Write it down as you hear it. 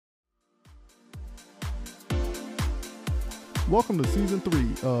Welcome to Season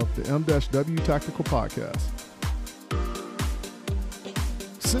 3 of the M-W Tactical Podcast.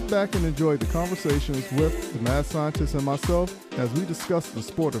 Sit back and enjoy the conversations with the mad scientist and myself as we discuss the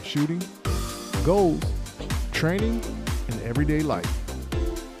sport of shooting, goals, training, and everyday life.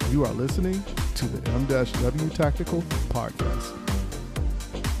 You are listening to the M-W Tactical Podcast.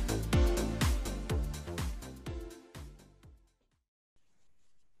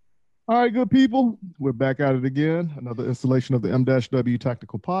 All right, good people. We're back at it again. Another installation of the M-W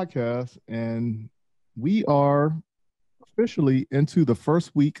Tactical Podcast. And we are officially into the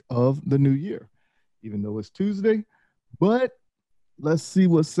first week of the new year, even though it's Tuesday. But let's see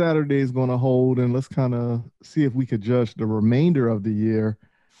what Saturday is going to hold. And let's kind of see if we could judge the remainder of the year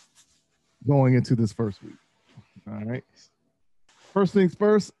going into this first week. All right. First things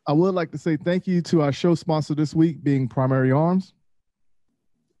first, I would like to say thank you to our show sponsor this week, being Primary Arms.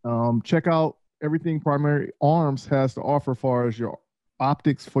 Check out everything Primary Arms has to offer as far as your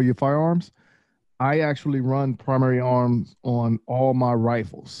optics for your firearms. I actually run Primary Arms on all my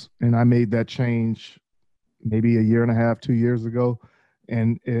rifles, and I made that change maybe a year and a half, 2 years ago.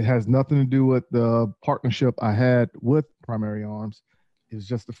 And it has nothing to do with the partnership I had with Primary Arms. It's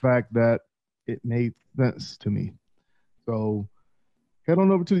just the fact that it made sense to me. So head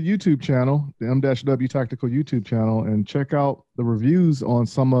on over to the YouTube channel, the M-W Tactical YouTube channel, and check out the reviews on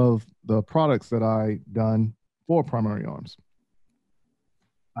some of the products that I done for Primary Arms.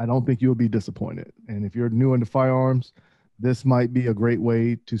 I don't think you'll be disappointed. And if you're new into firearms, this might be a great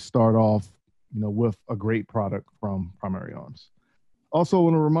way to start off, with a great product from Primary Arms. Also, I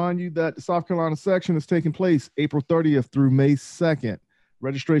want to remind you that the South Carolina section is taking place April 30th through May 2nd.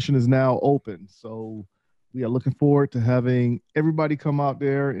 Registration is now open. So we are looking forward to having everybody come out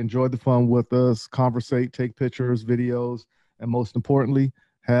there, enjoy the fun with us, conversate, take pictures, videos, and most importantly,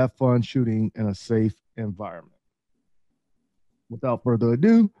 have fun shooting in a safe environment. Without further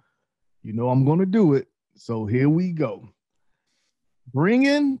ado, I'm going to do it. So here we go. Bring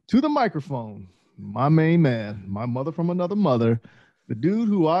in to the microphone my main man, my mother from another mother, the dude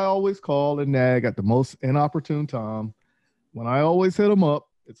who I always call and nag at the most inopportune time. When I always hit him up,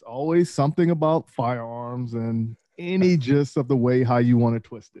 it's always something about firearms and any gist of the way how you want to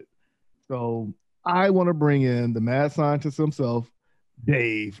twist it. So I want to bring in the mad scientist himself,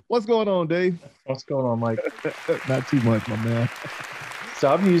 Dave. What's going on, Dave? What's going on, Mike? Not too much, my man.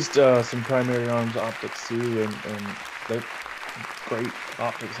 So I've used some Primary Arms optics too, and they're great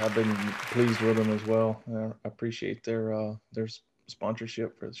optics. I've been pleased with them as well. I appreciate their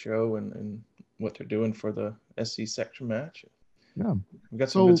sponsorship for the show and what they're doing for the SC section match. Yeah, we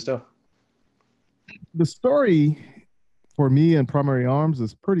got some good stuff. The story for me and Primary Arms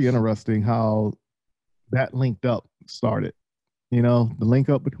is pretty interesting. How that linked up started. The link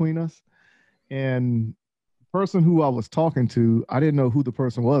up between us, and the person who I was talking to, I didn't know who the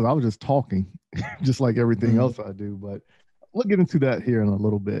person was. I was just talking, just like everything else I do. But we'll get into that here in a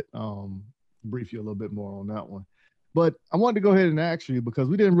little bit. Brief you a little bit more on that one. But I wanted to go ahead and ask you, because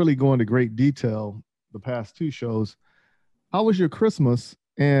we didn't really go into great detail the past two shows. How was your Christmas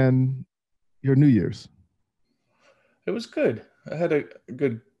and your New Year's? It was good. I had a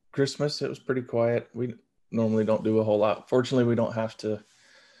good Christmas. It was pretty quiet. We normally don't do a whole lot. Fortunately, we don't have to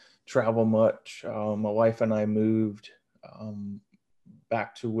travel much. My wife and I moved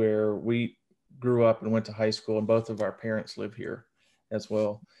back to where we grew up and went to high school, and both of our parents live here as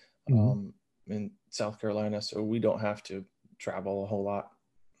well, in South Carolina. So we don't have to travel a whole lot.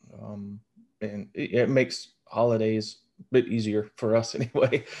 And it makes holidays bit easier for us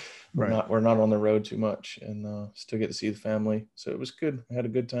anyway. We're not on the road too much, and still get to see the family. So it was good. I had a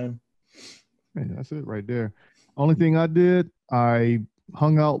good time. Hey, that's it right there. Only thing I did, I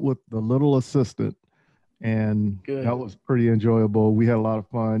hung out with the little assistant, and that was pretty enjoyable. We had a lot of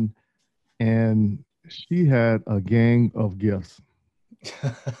fun, and she had a gang of gifts.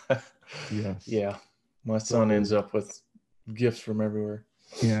 Yes. Yeah. My son ends up with gifts from everywhere.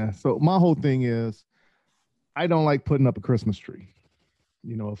 Yeah. So my whole thing is, I don't like putting up a Christmas tree.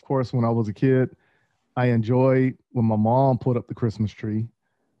 Of course, when I was a kid, I enjoyed when my mom put up the Christmas tree.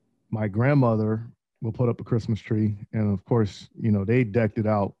 My grandmother will put up a Christmas tree. And of course, they decked it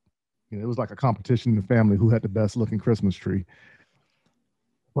out. It was like a competition in the family who had the best looking Christmas tree.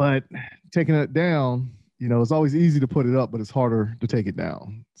 But taking it down, it's always easy to put it up, but it's harder to take it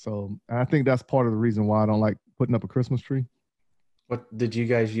down. So I think that's part of the reason why I don't like putting up a Christmas tree. What did you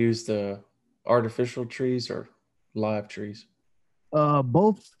guys use, the artificial trees or live trees?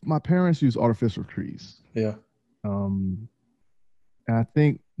 Both my parents use artificial trees. Yeah. And I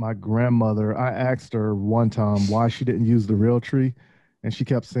think my grandmother, I asked her one time why she didn't use the real tree. And she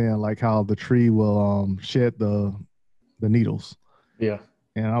kept saying like how the tree will shed the the needles. Yeah.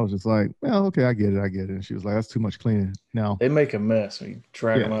 And I was just like, well, okay, I get it. I get it. And she was like, that's too much cleaning. Now, They make a mess when you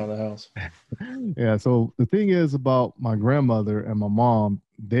drag them yeah. out of the house. Yeah. So the thing is about my grandmother and my mom,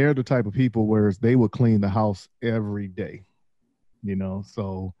 they're the type of people where they would clean the house every day, you know.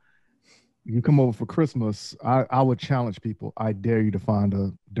 So you come over for Christmas, I would challenge people. I dare you to find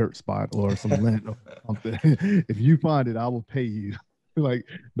a dirt spot or some lint or something. If you find it, I will pay you. Like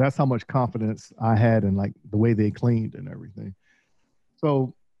that's how much confidence I had in like the way they cleaned and everything.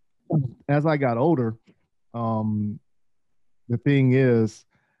 So as I got older, um, the thing is,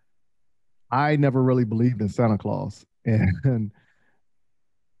 I never really believed in Santa Claus. And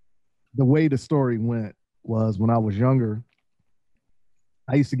the way the story went was when I was younger,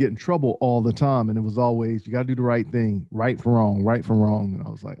 I used to get in trouble all the time. And it was always, you got to do the right thing, right for wrong, right for wrong. And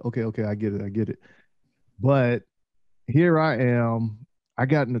I was like, okay, okay, I get it, I get it. But here I am. I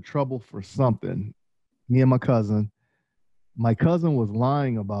got into trouble for something, me and my cousin. My cousin was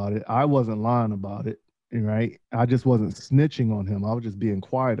lying about it. I wasn't lying about it, right? I just wasn't snitching on him. I was just being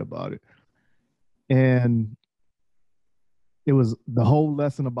quiet about it. And it was the whole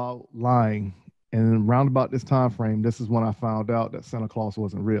lesson about lying. And around about this time frame, this is when I found out that Santa Claus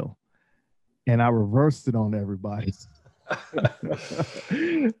wasn't real. And I reversed it on everybody.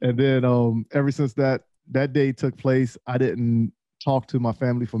 And then ever since that day took place, I didn't talk to my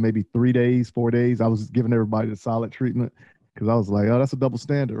family for maybe 3 days, 4 days. I was giving everybody the solid treatment because I was like, oh, that's a double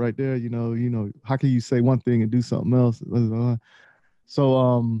standard right there. How can you say one thing and do something else?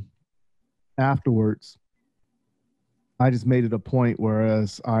 So afterwards, I just made it a point,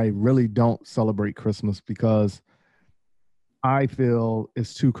 whereas I really don't celebrate Christmas because I feel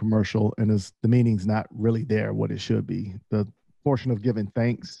it's too commercial and the meaning's not really there what it should be. The portion of giving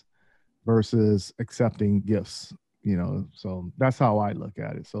thanks versus accepting gifts, so that's how I look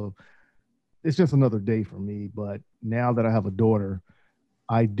at it. So it's just another day for me. But now that I have a daughter,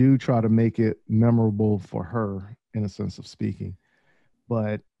 I do try to make it memorable for her in a sense of speaking.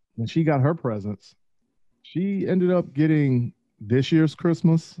 But when she got her presents, she ended up getting this year's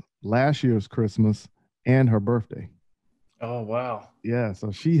Christmas, last year's Christmas, and her birthday. Oh, wow. Yeah,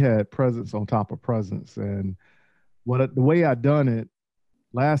 so she had presents on top of presents. And the way I done it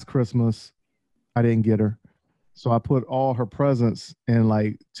last Christmas, I didn't get her. So I put all her presents in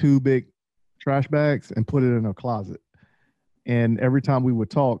like two big trash bags and put it in her closet. And every time we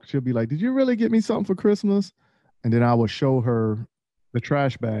would talk, she'll be like, "Did you really get me something for Christmas?" And then I would show her the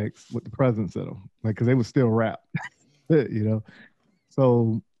trash bags with the presents in them, like because they were still wrapped, you know.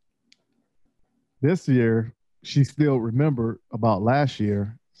 So this year, she still remembered about last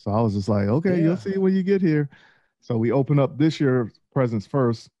year. So I was just like, "Okay, you'll Yeah. see when you get here." So we opened up this year's presents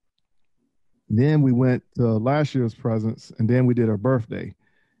first. Then we went to last year's presents, and then we did her birthday.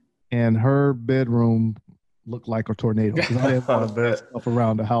 And her bedroom looked like a tornado because I didn't I want to move bet. stuff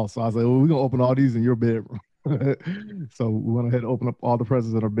around the house. So I was like, well, we're gonna open all these in your bedroom. So we went ahead and opened up all the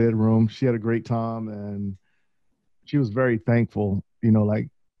presents in her bedroom. She had a great time and she was very thankful. Like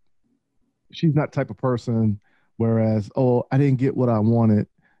she's not the type of person whereas, oh, I didn't get what I wanted.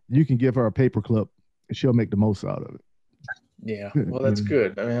 You can give her a paper clip and she'll make the most out of Yeah. it. Well, that's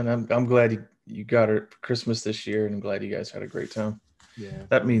good. I mean, I'm glad you got her for Christmas this year, and I'm glad you guys had a great time. Yeah.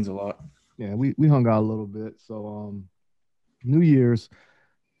 That So means a lot. yeah, we hung out a little bit. So New Year's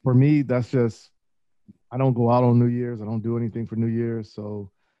for me, that's just I don't go out on New Year's. I don't do anything for New Year's.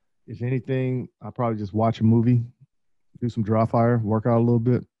 So if anything, I probably just watch a movie, do some dry fire, work out a little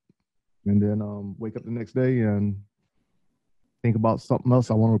bit, and then wake up the next day and think about something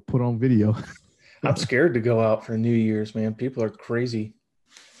else I want to put on video. I'm scared to go out for New Year's, man. People are crazy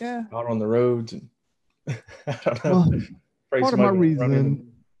Yeah. out on the roads, and I don't know. Well, Afraid part of my somebody will run into.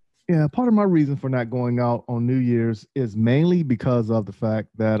 reason, yeah, part of my reason for not going out on New Year's is mainly because of the fact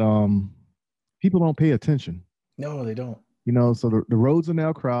that people don't pay attention. No, they don't. So the roads are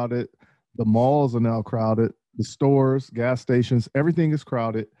now crowded, the malls are now crowded, the stores, gas stations, everything is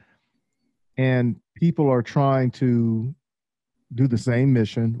crowded, and people are trying to do the same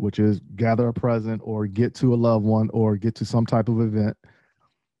mission, which is gather a present or get to a loved one or get to some type of event.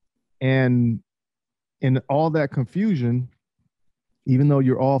 And in all that confusion, even though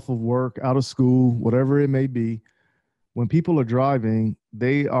you're off of work, out of school, whatever it may be, when people are driving,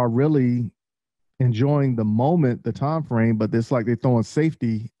 they are really enjoying the moment, the time frame, but it's like they're throwing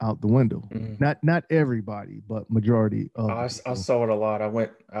safety out the window. Mhm. Not everybody, but majority of the I people. saw it a lot. I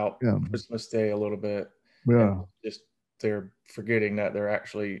went out Yeah, Christmas Day a little bit, and yeah, just they're forgetting that they're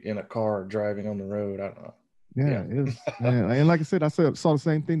actually in a car driving on the road. I don't know. yeah. Yeah. It's and like I said, saw the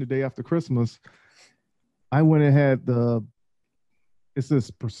same thing the day after Christmas. I went and had it's this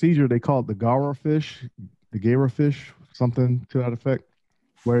procedure they call it the Gara fish, the Gara fish something to that effect.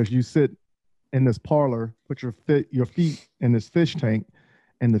 Whereas you sit in this parlor, put your feet in this fish tank,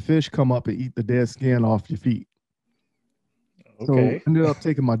 and the fish come up and eat the dead skin off your feet. Okay. So I ended up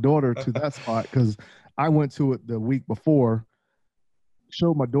taking my daughter to that spot because I went to it the week before,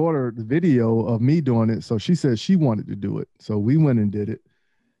 showed my daughter the video of me doing it. So she said she wanted to do it. So we went and did it.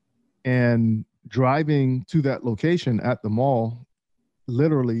 And driving to that location at the mall,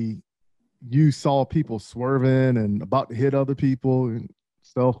 literally you saw people swerving and about to hit other people and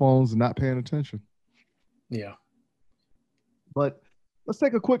cell phones and not paying attention. Yeah. But let's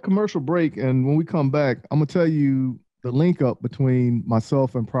take a quick commercial break. And when we come back, I'm going to tell you the link up between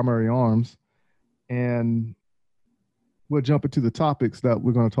myself and Primary Arms. And we'll jump into the topics that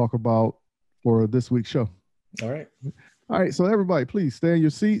we're going to talk about for this week's show. All right. All right. So everybody, please stay in your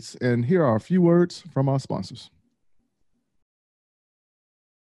seats. And here are a few words from our sponsors.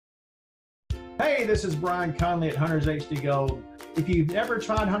 Hey, this is Brian Conley at Hunters HD Gold. If you've never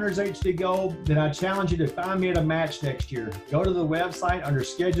tried Hunters HD Gold, then I challenge you to find me at a match next year. Go to the website under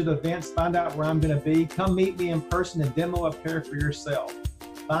scheduled events, find out where I'm going to be. Come meet me in person and demo a pair for yourself.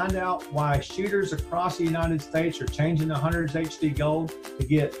 Find out why shooters across the United States are changing to Hunters HD Gold to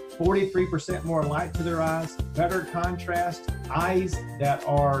get 43% more light to their eyes, better contrast, eyes that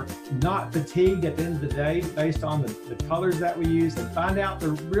are not fatigued at the end of the day based on the colors that we use, and find out the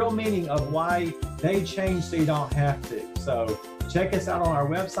real meaning of why they change so you don't have to. So check us out on our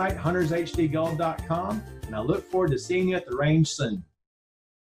website, huntershdgold.com, and I look forward to seeing you at the range soon.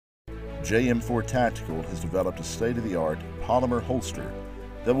 JM4 Tactical has developed a state-of-the-art polymer holster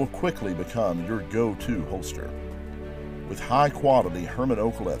that will quickly become your go-to holster. With high-quality Herman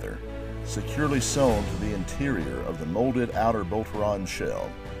oak leather, securely sewn to the interior of the molded outer Boltaron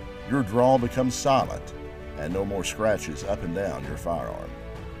shell, your draw becomes silent and no more scratches up and down your firearm.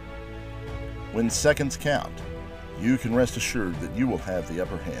 When seconds count, you can rest assured that you will have the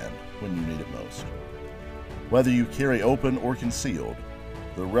upper hand when you need it most. Whether you carry open or concealed,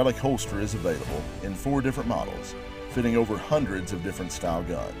 the Relic holster is available in 4 different models, fitting over hundreds of different style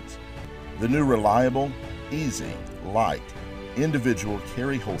guns. The new reliable, easy, light, individual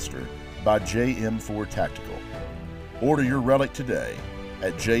carry holster by JM4 Tactical. Order your Relic today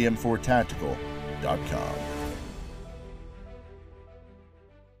at jm4tactical.com.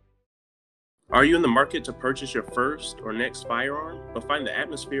 Are you in the market to purchase your first or next firearm, but find the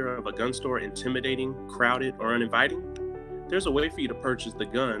atmosphere of a gun store intimidating, crowded, or uninviting? There's a way for you to purchase the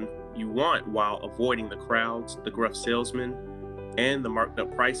gun you want while avoiding the crowds, the gruff salesmen, and the marked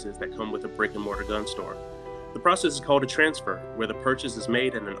up prices that come with a brick and mortar gun store. The process is called a transfer, where the purchase is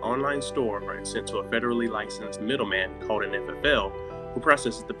made at an online store and sent to a federally licensed middleman called an FFL, who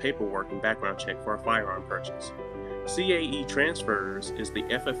processes the paperwork and background check for a firearm purchase. CAE Transfers is the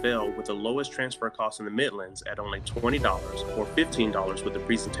FFL with the lowest transfer cost in the Midlands at only $20 or $15 with the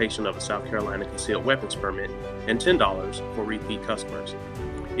presentation of a South Carolina concealed weapons permit and $10 for repeat customers.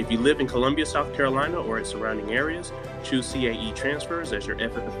 If you live in Columbia, South Carolina or its surrounding areas, choose CAE Transfers as your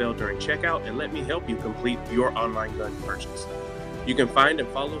FFL during checkout and let me help you complete your online gun purchase. You can find and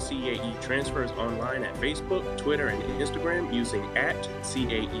follow CAE Transfers online at Facebook, Twitter, and Instagram using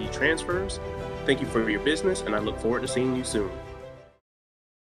 @CAE Transfers. Thank you for your business, and I look forward to seeing you soon.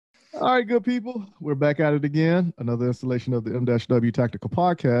 All right, good people. We're back at it again. Another installation of the M-W Tactical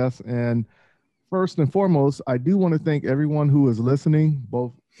Podcast. And first and foremost, I do want to thank everyone who is listening,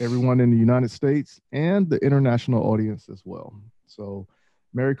 both everyone in the United States and the international audience as well. So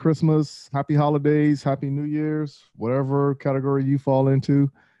Merry Christmas, Happy Holidays, Happy New Year's, whatever category you fall into.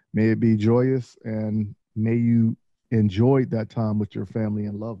 May it be joyous and may you enjoy that time with your family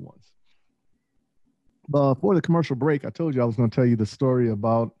and loved ones. Before the commercial break, I told you I was going to tell you the story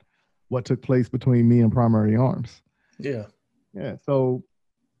about what took place between me and Primary Arms. Yeah. Yeah. So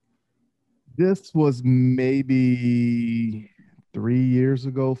this was maybe 4 years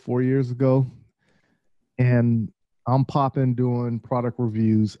ago. And I'm popping doing product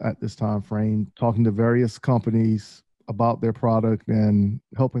reviews at this time frame, talking to various companies about their product and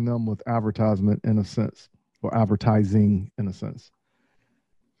helping them with advertisement in a sense, or advertising in a sense.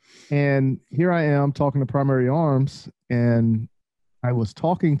 And here I am talking to Primary Arms, and I was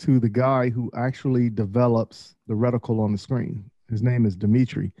talking to the guy who actually develops the reticle on the screen. His name is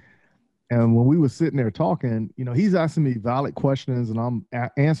Dimitri. And when we were sitting there talking, you know, he's asking me valid questions and I'm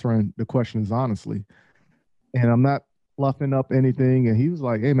answering the questions honestly. And I'm not fluffing up anything. And he was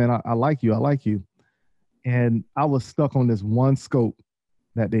like, hey, man, I like you. I like you. And I was stuck on this one scope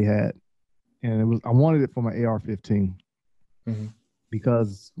that they had. And I wanted it for my AR-15. Mm-hmm.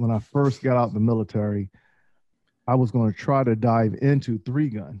 Because when I first got out of the military, I was going to try to dive into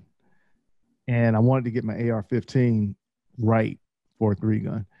 3-gun. And I wanted to get my AR-15 right for a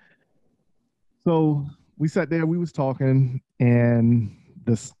 3-gun. So we sat there, we was talking, and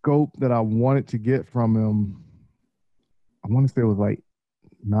the scope that I wanted to get from him, I want to say it was like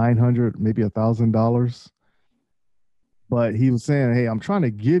 $900, maybe $1,000. But he was saying, hey, I'm trying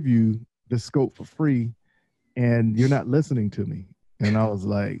to give you the scope for free, and you're not listening to me. And I was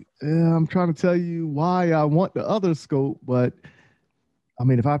like, yeah, I'm trying to tell you why I want the other scope, but I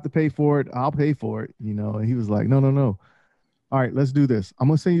mean, if I have to pay for it, I'll pay for it, you know. And he was like, no, no, no. All right, let's do this. I'm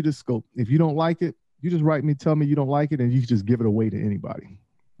gonna send you this scope. If you don't like it, you just write me, tell me you don't like it, and you can just give it away to anybody.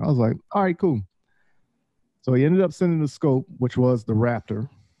 I was like, all right, cool. So he ended up sending the scope, which was the Raptor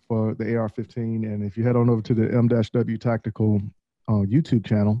for the AR-15. And if you head on over to the M-W Tactical YouTube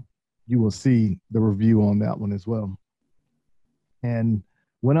channel, you will see the review on that one as well. And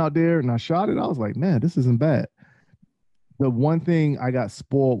went out there and I shot it. I was like, man, this isn't bad. The one thing I got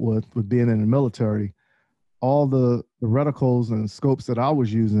spoiled with being in the military, all the reticles and scopes that I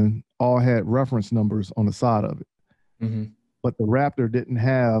was using all had reference numbers on the side of it. Mm-hmm. But the Raptor didn't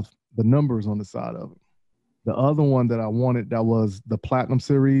have the numbers on the side of it. The other one that I wanted, that was the Platinum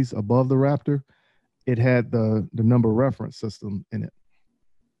series above the Raptor, it had the number reference system in it.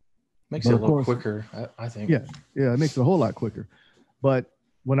 Makes it a little quicker, I think. Yeah, it makes it a whole lot quicker. But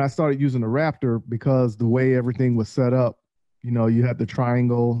when I started using the Raptor, because the way everything was set up, you know, you had the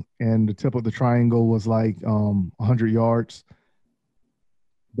triangle and the tip of the triangle was like 100 yards.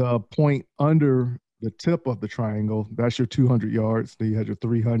 The point under the tip of the triangle, that's your 200 yards. Then you had your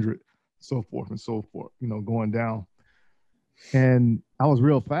 300, so forth and so forth, you know, going down. And I was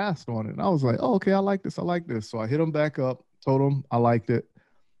real fast on it. And I was like, oh, okay, I like this. I like this. So I hit them back up, told them I liked it.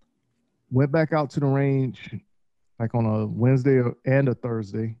 Went back out to the range like on a Wednesday and a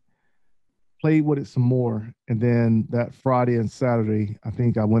Thursday, played with it some more. And then that Friday and Saturday, I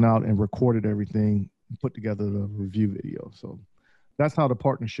think I went out and recorded everything, put together the review video. So that's how the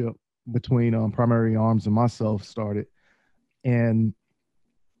partnership between Primary Arms and myself started. And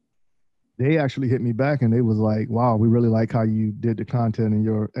they actually hit me back and they was like, wow, we really like how you did the content, and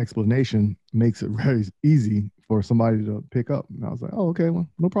your explanation makes it very easy for somebody to pick up. And I was like, oh, okay, well,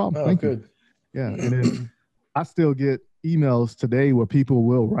 no problem. Oh, Thank good. you. Yeah. And then I still get emails today where people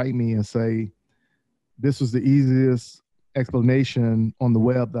will write me and say, this was the easiest explanation on the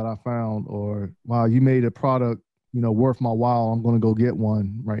web that I found, or wow, you made a product, you know, worth my while. I'm going to go get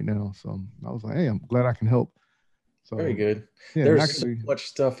one right now. So I was like, hey, I'm glad I can help. So, very good. Yeah, there's actually, so much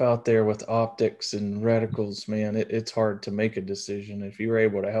stuff out there with optics and reticles, man. It's hard to make a decision. If you're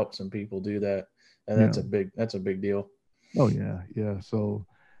able to help some people do that, and that's a big deal. Oh yeah. So,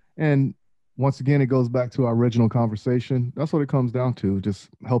 and once again, it goes back to our original conversation. That's what it comes down to, just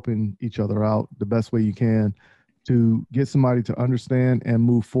helping each other out the best way you can to get somebody to understand and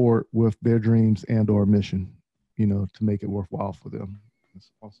move forward with their dreams and or mission, you know, to make it worthwhile for them.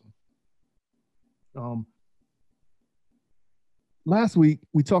 That's awesome. Last week,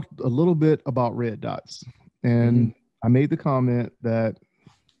 we talked a little bit about red dots, and I made the comment that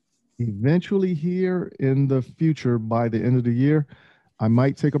eventually here in the future, by the end of the year, I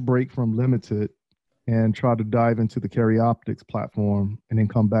might take a break from limited and try to dive into the Carry Optics platform and then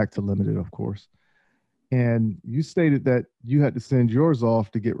come back to limited, of course. And you stated that you had to send yours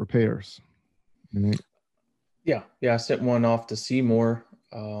off to get repairs. Right? Yeah. I sent one off to Seymour.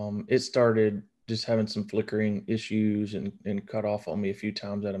 It started just having some flickering issues and cut off on me a few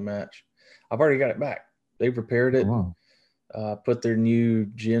times at a match. I've already got it back. They've repaired it. Oh, wow. Put their new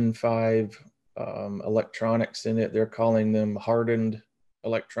Gen 5 electronics in it. They're calling them hardened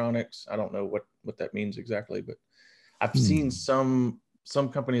electronics. I don't know what that means exactly, but I've seen some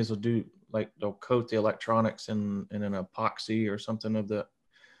companies will do, like, they'll coat the electronics in an epoxy or something of the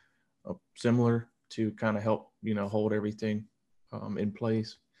similar to kind of help, you know, hold everything in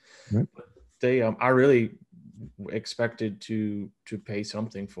place. Right. They I really expected to pay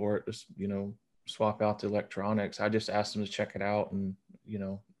something for it, just, you know, swap out the electronics. I just asked them to check it out, and, you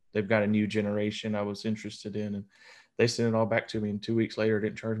know, they've got a new generation I was interested in, and they sent it all back to me, and 2 weeks later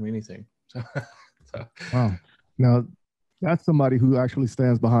didn't charge me anything. So Wow. Now that's somebody who actually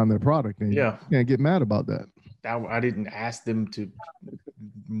stands behind their product, and you can't get mad about that. I didn't ask them to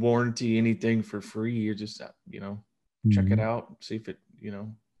warranty anything for free. You just, you know, check it out, see if it, you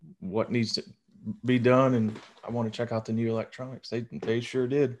know, what needs to be done, and I want to check out the new electronics. They sure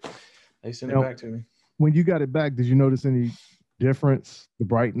did. They sent it back to me. When you got it back, did you notice any difference, the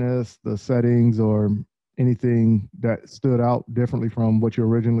brightness, the settings, or anything that stood out differently from what you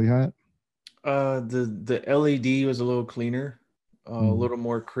originally had? The LED was a little cleaner, a little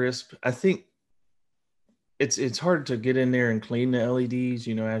more crisp. I think it's hard to get in there and clean the LEDs,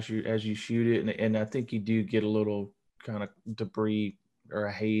 you know, as you shoot it, and I think you do get a little kind of debris or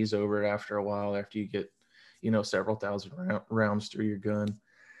a haze over it after a while, after you get, several thousand rounds through your gun.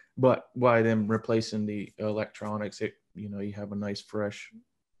 But by them replacing the electronics, you have a nice fresh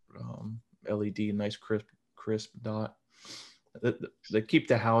LED, nice crisp dot. They keep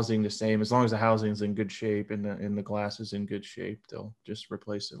the housing the same. As long as the housing is in good shape and the glass is in good shape, they'll just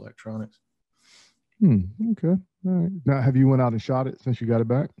replace the electronics. Okay. All right. Now, have you went out and shot it since you got it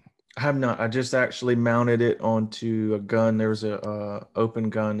back? I have not. I just actually mounted it onto a gun. There's a open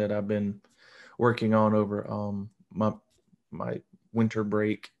gun that I've been working on over my winter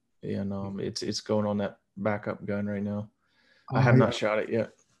break, and it's going on that backup gun right now. I have not shot it yet.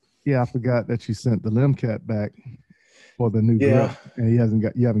 Yeah, I forgot that you sent the Limcat back for the new grip, and you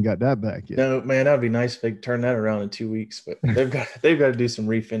haven't got that back yet. No, man, that'd be nice if they could turn that around in 2 weeks, but they've got to do some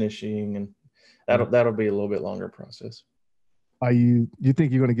refinishing, and that'll be a little bit longer process. You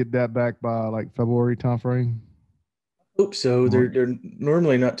think you're going to get that back by like February timeframe? Hope so. They're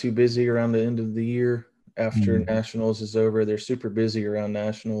normally not too busy around the end of the year. After Nationals is over, they're super busy around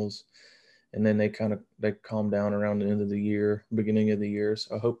Nationals, and then they calm down around the end of the year, beginning of the year.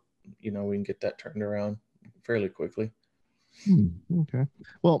 So I hope we can get that turned around fairly quickly. Okay.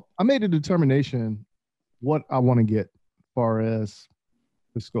 Well, I made a determination what I want to get as far as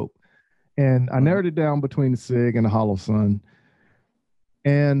the scope, and I narrowed it down between the SIG and the Holosun.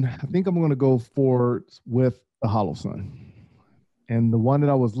 And I think I'm going to go forward with the Holosun. And the one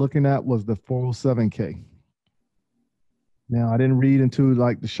that I was looking at was the 407K. Now, I didn't read into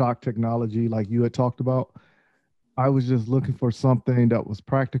like the shock technology like you had talked about. I was just looking for something that was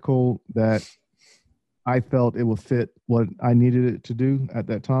practical, that I felt it would fit what I needed it to do at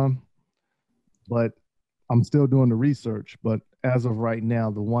that time. But I'm still doing the research. But as of right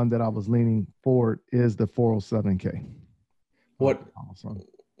now, the one that I was leaning forward is the 407K.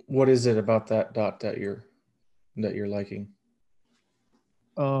 What is it about that dot that you're liking?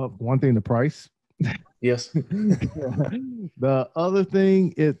 One thing, the price. Yes. The other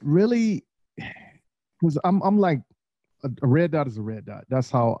thing, it really, because I'm like, a red dot is a red dot.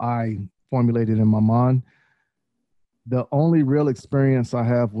 That's how I formulated in my mind. The only real experience I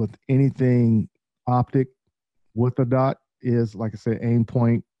have with anything optic with a dot is, like I said,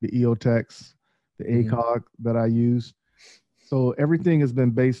 Aimpoint, the EOTech, the ACOG that I use. So everything has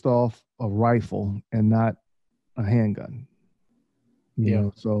been based off a rifle and not a handgun. You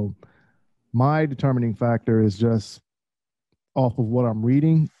know, so my determining factor is just off of what I'm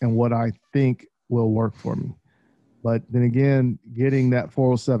reading and what I think will work for me. But then again, getting that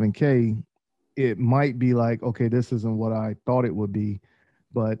 407K, it might be like, okay, this isn't what I thought it would be.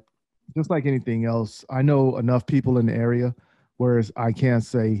 But just like anything else, I know enough people in the area, whereas I can't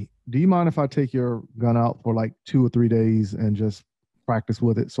say, do you mind if I take your gun out for like 2 or 3 days and just practice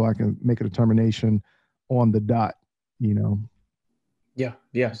with it so I can make a determination on the dot,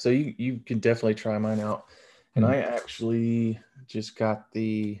 Yeah. So you can definitely try mine out. And I actually just got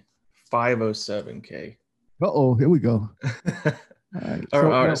the 507K. Here we go. All right.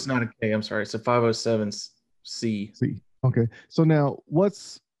 So it's not a K. I'm sorry. It's a 507C. C. Okay. So now,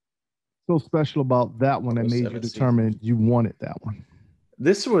 what's so special about that one that made you determine you wanted that one?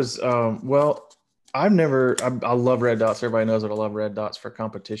 This was I love red dots. Everybody knows that I love red dots for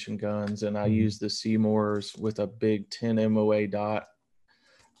competition guns, and I use the Seymours with a big 10 MOA dot.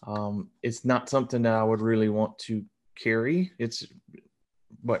 It's not something that I would really want to carry.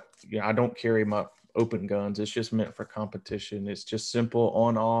 I don't carry my open guns. It's just meant for competition. It's just simple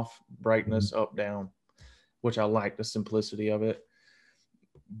on off, brightness up down, which I like the simplicity of it.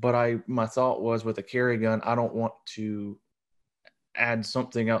 But my thought was, with a carry gun, I don't want to add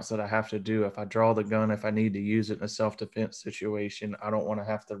something else that I have to do. If I draw the gun, if I need to use it in a self-defense situation, I don't want to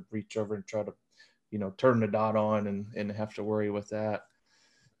have to reach over and try to, turn the dot on and have to worry with that.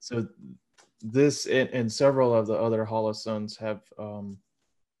 So this and several of the other Holosuns have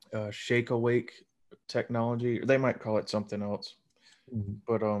shake awake technology. They might call it something else,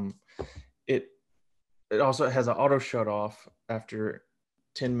 but it also has an auto shut off after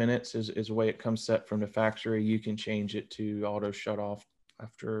 10 minutes is the way it comes set from the factory. You can change it to auto shut off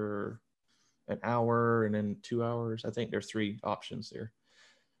after an hour and then 2 hours. I think there's 3 options there,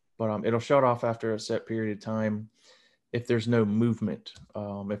 but it'll shut off after a set period of time if there's no movement.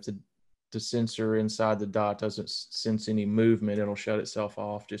 If the sensor inside the dot doesn't sense any movement, it'll shut itself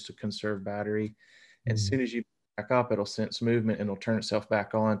off just to conserve battery. And as soon as you back up, it'll sense movement and it'll turn itself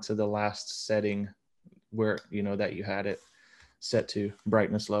back on to the last setting where that you had it set to,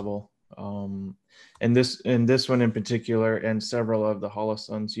 brightness level. And this one in particular, and several of the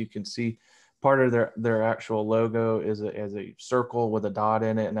Holosuns, you can see part of their actual logo is a circle with a dot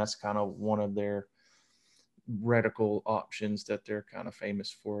in it, and that's kind of one of their reticle options that they're kind of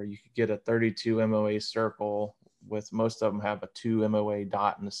famous for. You could get a 32 MOA circle with, most of them have a 2 MOA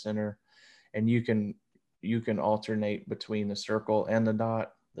dot in the center, and you can alternate between the circle and the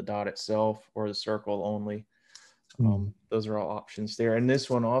dot itself, or the circle only. Those are all options there. And this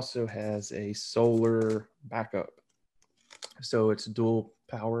one also has a solar backup, so it's dual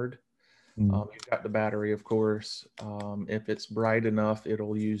powered. You've got the battery, of course. If it's bright enough,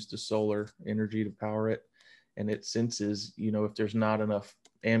 it'll use the solar energy to power it, and it senses, if there's not enough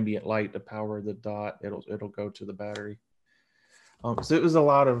ambient light to power the dot, it'll go to the battery. So it was a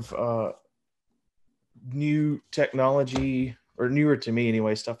lot of new technology, or newer to me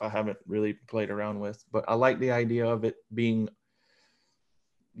anyway, stuff I haven't really played around with, but I like the idea of it being,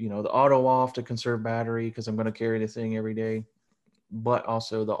 the auto off to conserve battery, because I'm going to carry the thing every day, but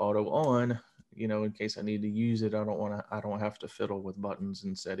also the auto on, in case I need to use it. I don't have to fiddle with buttons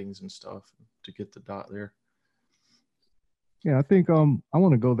and settings and stuff to get the dot there. Yeah, I think I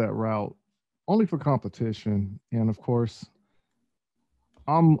want to go that route only for competition. And of course,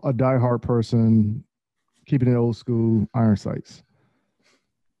 I'm a diehard person, keeping it old school, iron sights.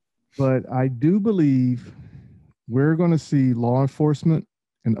 But I do believe we're going to see law enforcement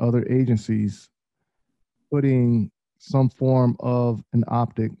and other agencies putting some form of an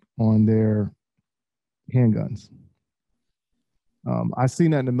optic on their handguns. I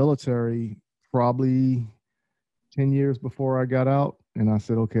seen that in the military probably 10 years before I got out. And I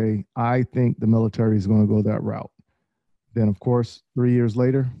said, okay, I think the military is going to go that route. Then, of course, 3 years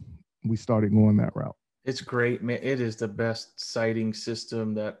later, we started going that route. It's great, man. It is the best sighting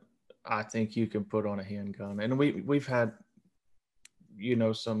system that I think you can put on a handgun. And we've had,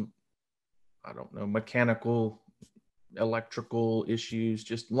 some, I don't know, mechanical, electrical issues,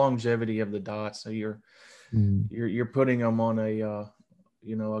 just longevity of the dots. So you're putting them on a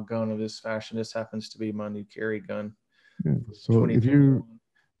gun of this fashion. This happens to be my new carry gun. Yeah. So if you're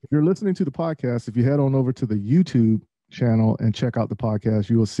listening to the podcast, if you head on over to the YouTube channel and check out the podcast,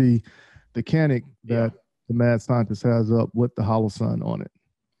 you will see the Canik that the Mad Scientist has up with the Holosun on it.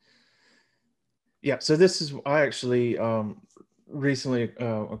 Yeah. So this is, I actually recently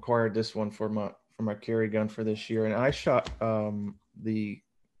acquired this one for my carry gun for this year, and I shot the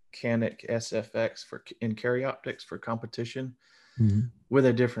Canik SFX in carry optics for competition with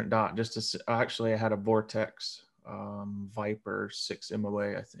a different dot. Actually, I had a Vortex Viper 6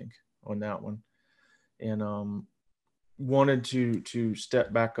 MOA, I think, on that one, and wanted to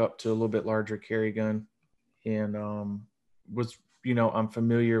step back up to a little bit larger carry gun, and was, I'm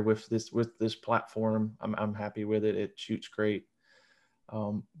familiar with this platform. I'm happy with it. It shoots great,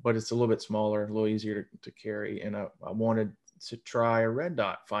 but it's a little bit smaller, a little easier to carry, and I wanted to try a red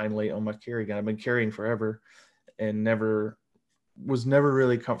dot finally on my carry gun. I've been carrying forever and was never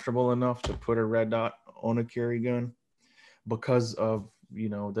really comfortable enough to put a red dot on a carry gun, because of,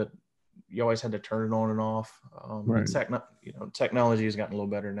 that you always had to turn it on and off. Right. Technology has gotten a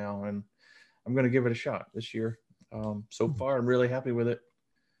little better now, and I'm going to give it a shot this year. So far, I'm really happy with it.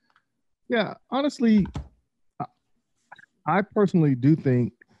 Yeah, honestly, I personally do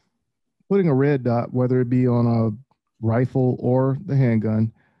think putting a red dot, whether it be on a rifle or the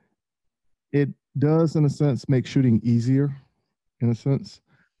handgun, it does, in a sense, make shooting easier, in a sense.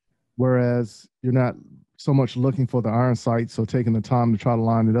 Whereas you're not so much looking for the iron sight, so taking the time to try to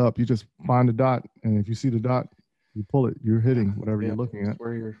line it up. You just find the dot, and if you see the dot, you pull it. You're hitting whatever you're looking at.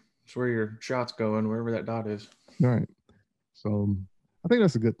 It's where your shot's going, wherever that dot is. All right. So I think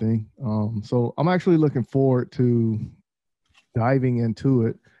that's a good thing. So I'm actually looking forward to diving into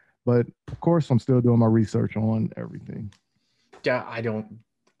it, but of course I'm still doing my research on everything. Yeah, I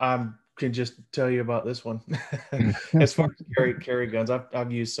can just tell you about this one. As far as carry guns,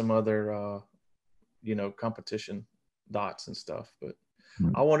 I've used some other competition dots and stuff, but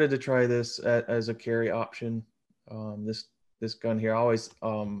I wanted to try this as a carry option. This gun here, I always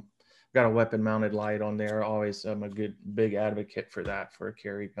got a weapon mounted light on there. I'm a good big advocate for that for a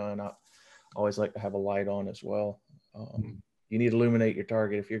carry gun. I always like to have a light on as well. You need to illuminate your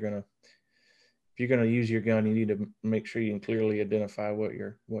target. If you're gonna use your gun, you need to make sure you can clearly identify what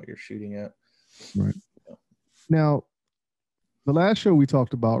you're shooting at. Right. Now, the last show we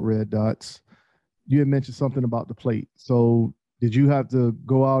talked about red dots. You had mentioned something about the plate. So did you have to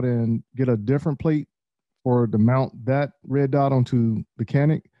go out and get a different plate or to mount that red dot onto the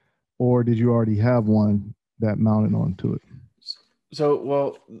Canik, or did you already have one that mounted onto it? So,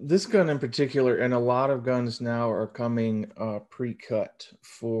 well, this gun in particular, and a lot of guns now are coming pre-cut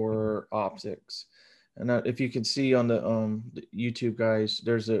for optics. And if you can see on the YouTube, guys,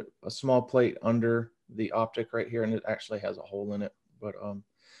 there's a small plate under the optic right here, and it actually has a hole in it. But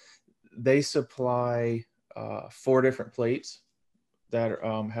they supply 4 different plates that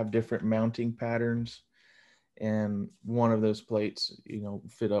have different mounting patterns, and one of those plates,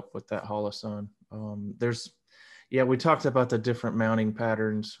 fit up with that Holosun. We talked about the different mounting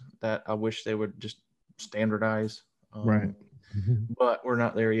patterns that I wish they would just standardize. Right. But we're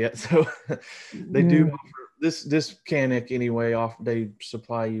not there yet. So they do offer this Canik anyway. They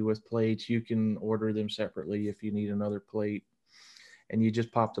supply you with plates. You can order them separately if you need another plate, and you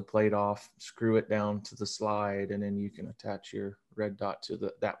just pop the plate off, screw it down to the slide, and then you can attach your red dot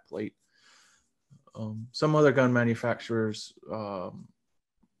to that plate. Some other gun manufacturers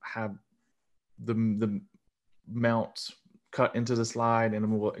have the mounts cut into the slide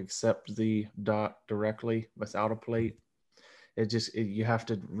and will accept the dot directly without a plate. You have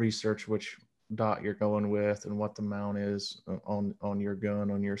to research which dot you're going with and what the mount is on your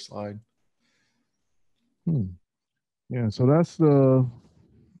gun, on your slide. Yeah, so that's the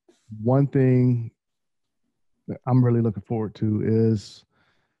one thing that I'm really looking forward to, is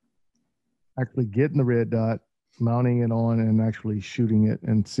actually getting the red dot, mounting it on, and actually shooting it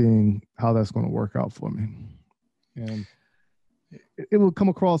and seeing how that's going to work out for me. And it will come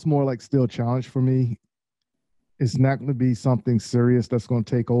across more like still a challenge for me. It's not going to be something serious that's going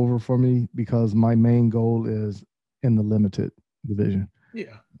to take over for me, because my main goal is in the limited division.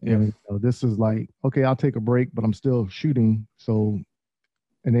 Yeah. And, this is like, okay, I'll take a break, but I'm still shooting. So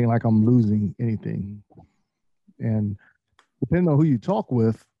it ain't like I'm losing anything. And depending on who you talk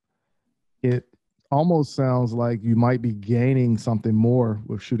with, it almost sounds like you might be gaining something more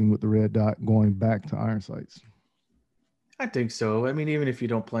with shooting with the red dot going back to iron sights. I think so. I mean, even if you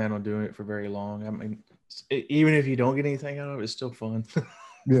don't plan on doing it for very long, I mean, even if you don't get anything out of it, it's still fun.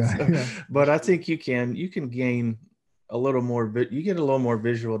 Yeah. But I think you can gain a little more, you get a little more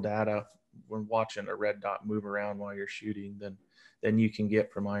visual data when watching a red dot move around while you're shooting than you can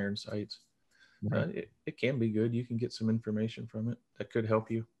get from iron sights. Right. It can be good. You can get some information from it that could help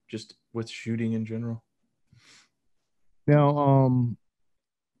you just with shooting in general. Now,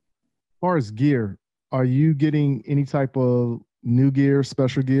 as far as gear, are you getting any type of new gear,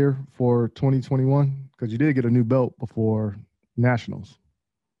 special gear for 2021? Because you did get a new belt before Nationals.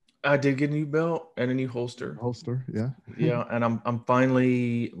 I did get a new belt and a new holster. Yeah. Yeah, and I'm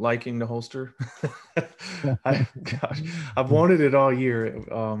finally liking the holster. I've wanted it all year.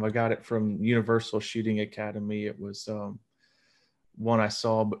 I got it from Universal Shooting Academy. It was one I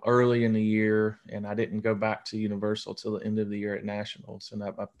saw early in the year, and I didn't go back to Universal till the end of the year at Nationals, and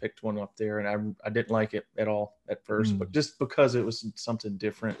I picked one up there, and I didn't like it at all at first, but just because it was something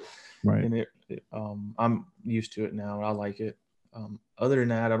different, right? And I'm used to it now. I like it. Other than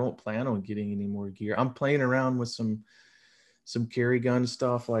that, I don't plan on getting any more gear. I'm playing around with some carry gun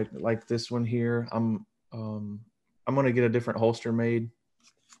stuff like this one here. I'm gonna get a different holster made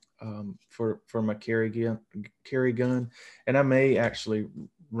for my carry gun, and I may actually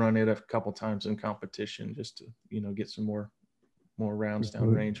run it a couple times in competition just to get some more rounds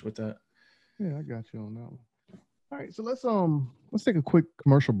down range with that. Yeah, I got you on that one. All right, so let's take a quick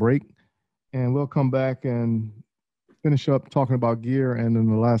commercial break, and we'll come back and finish up talking about gear and then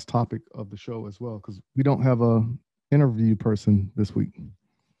the last topic of the show as well, because we don't have a interview person this week.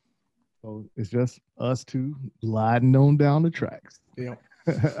 So it's just us two gliding on down the tracks. Yeah.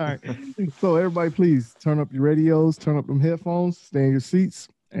 All right. So everybody, please turn up your radios, turn up them headphones, stay in your seats,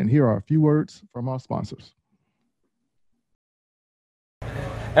 and here are a few words from our sponsors.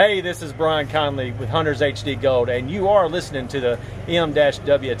 Hey, this is Brian Conley with Hunters HD Gold, and you are listening to the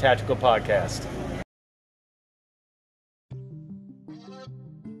M-W Tactical Podcast.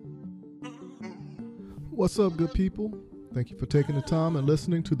 What's up, good people? Thank you for taking the time and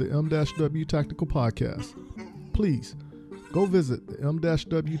listening to the M-W Tactical Podcast. Please go visit the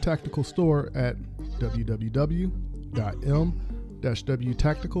M-W Tactical store at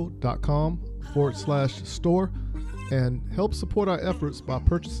www.m-wtactical.com/store and help support our efforts by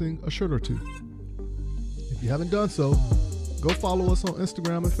purchasing a shirt or two. If you haven't done so, go follow us on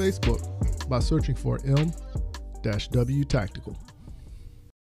Instagram and Facebook by searching for M-W Tactical.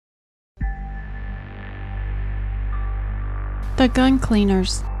 The Gun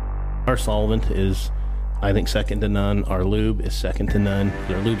Cleaners. Our solvent is, I think, second to none. Our lube is second to none.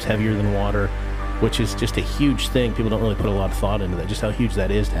 Our lube's heavier than water, which is just a huge thing. People don't really put a lot of thought into that, just how huge that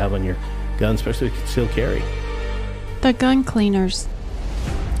is to have on your gun, especially with concealed carry. The Gun Cleaners.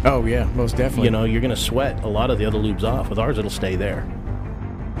 Oh, yeah, most definitely. You're going to sweat a lot of the other lubes off. With ours, it'll stay there.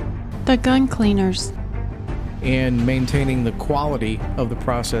 The Gun Cleaners. And maintaining the quality of the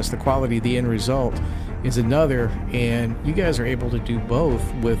process, the quality of the end result is another, and you guys are able to do both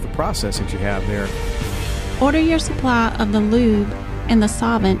with the process that you have there. Order your supply of the lube and the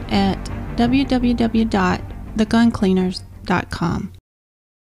solvent at www.theguncleaners.com.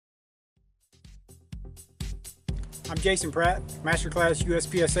 I'm Jason Pratt, Masterclass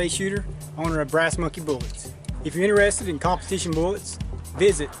USPSA shooter, owner of Brass Monkey Bullets. If you're interested in competition bullets,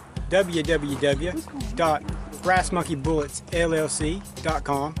 visit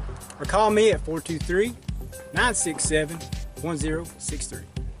www.brassmonkeybulletsllc.com or call me at 423-967-1063.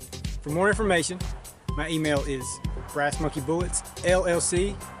 For more information, my email is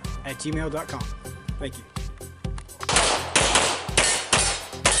brassmonkeybulletsllc@gmail.com. Thank you.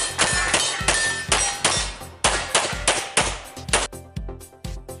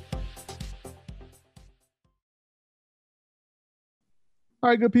 All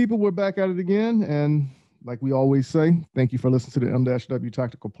right, good people, we're back at it again. And like we always say, thank you for listening to the M-W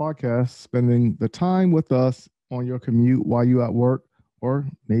Tactical Podcast, spending the time with us on your commute while you at work, or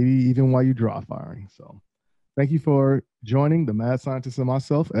maybe even while you dry firing. So thank you for joining the Mad Scientist and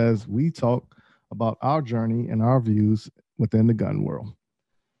myself as we talk about our journey and our views within the gun world.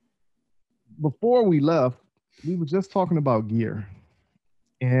 Before we left, we were just talking about gear.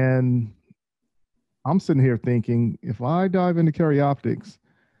 And I'm sitting here thinking, if I dive into carry optics,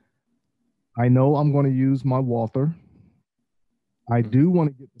 I know I'm going to use my Walther. I do want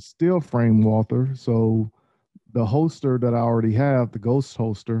to get the steel frame Walther. So the holster that I already have, the Ghost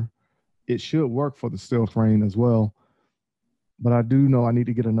holster, it should work for the steel frame as well. But I do know I need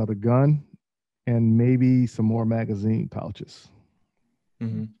to get another gun and maybe some more magazine pouches.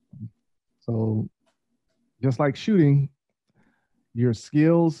 Mm-hmm. So just like shooting, your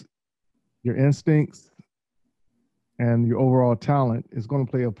skills, your instincts, and your overall talent is going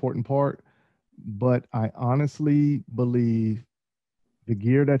to play an important part. But I honestly believe the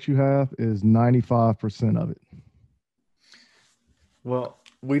gear that you have is 95% of it. Well,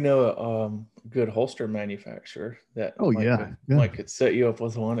 we know a good holster manufacturer that Mike could set you up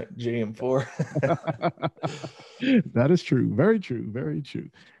with one at GM4. That is true. Very true. Very true.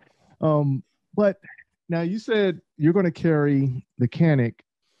 But now you said you're going to carry the Canic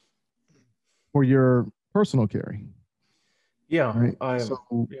for your personal carry. Yeah. Right?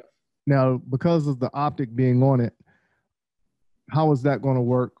 Now, because of the optic being on it, how is that going to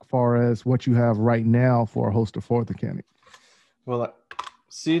work as far as what you have right now for a holster for the Canic? Well,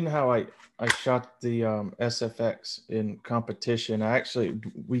 seeing how I shot the SFX in competition,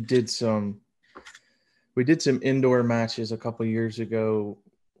 we did some indoor matches a couple of years ago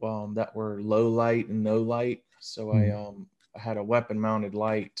that were low light and no light. So I had a weapon mounted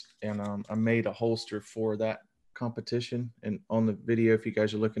light, and I made a holster for that competition. And on the video, if you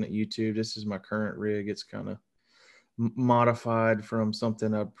guys are looking at YouTube, this is my current rig. It's kind of modified from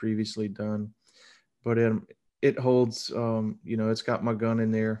something I've previously done, but it holds, it's got my gun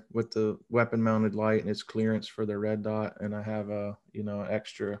in there with the weapon mounted light and its clearance for the red dot. And I have an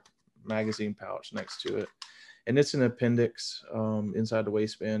extra magazine pouch next to it. And it's an appendix inside the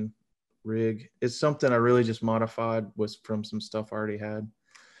waistband rig. It's something I really just modified from some stuff I already had.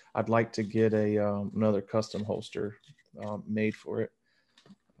 I'd like to get another custom holster made for it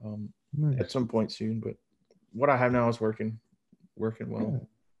at some point soon. But what I have now is working well.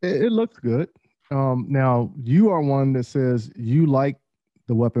 It looks good. Now, you are one that says you like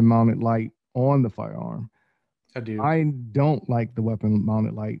the weapon mounted light on the firearm. I do. I don't like the weapon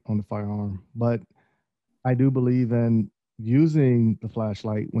mounted light on the firearm, but I do believe in using the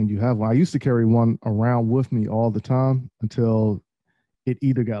flashlight when you have one. I used to carry one around with me all the time until it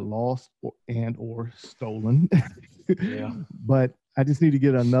either got lost or stolen. Yeah. But I just need to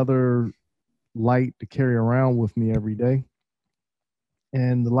get another light to carry around with me every day.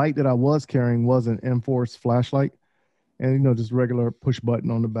 And the light that I was carrying was an M-Force flashlight, and just regular push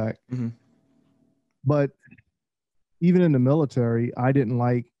button on the back. Mm-hmm. But even in the military, I didn't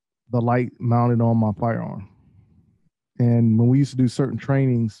like the light mounted on my firearm. And when we used to do certain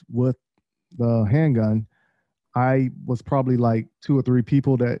trainings with the handgun, I was probably like 2 or 3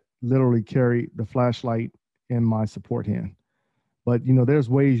 people that literally carried the flashlight in my support hand. But, there's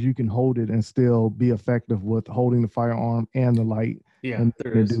ways you can hold it and still be effective with holding the firearm and the light. Yeah, and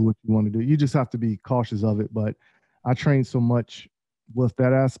there is. do what you want to do. You just have to be cautious of it. But I trained so much with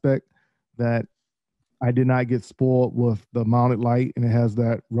that aspect that I did not get spoiled with the mounted light, and it has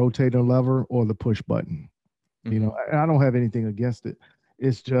that rotator lever or the push button. Mm-hmm. I don't have anything against it.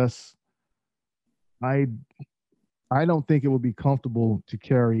 It's just I don't think it would be comfortable to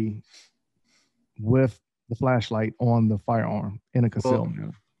carry with the flashlight on the firearm in a concealment.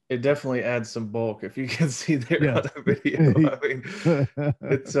 Well, it definitely adds some bulk, if you can see there on the video. I mean,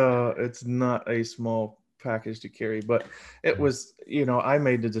 it's not a small package to carry, but it was, I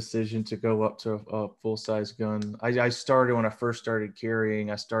made the decision to go up to a full-size gun. I started, when I first started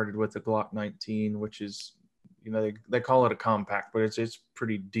carrying, I started with the Glock 19, which is, they call it a compact, but it's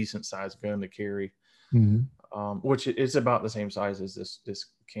pretty decent sized gun to carry. Which is about the same size as this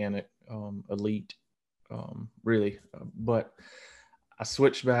Canik Elite, really. But I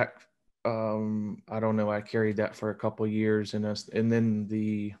switched back. I don't know. I carried that for a couple of years, and then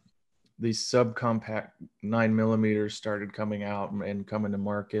the subcompact 9mm started coming out and coming to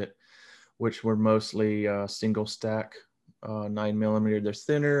market, which were mostly single stack 9mm. They're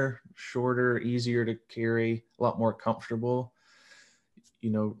thinner, shorter, easier to carry, a lot more comfortable.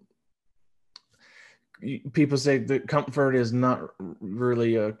 People say that comfort is not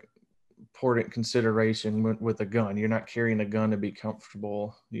really a important consideration with a gun. You're not carrying a gun to be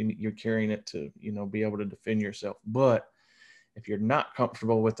comfortable. You're carrying it to, be able to defend yourself. But if you're not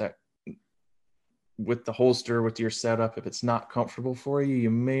comfortable with that, with the holster, with your setup, if it's not comfortable for you,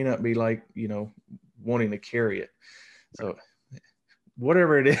 you may not be wanting to carry it. So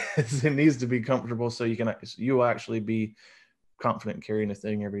whatever it is, it needs to be comfortable so you'll actually be confident carrying a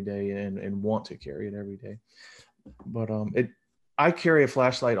thing every day and want to carry it every day. But I carry a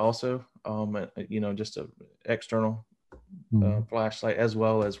flashlight also, just a external flashlight, as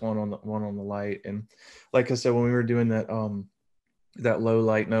well as one on the light. And like I said, when we were doing that low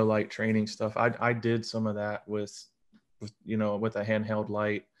light, no light training stuff, I did some of that with a handheld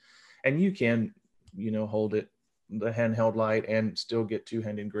light, and you can hold the handheld light and still get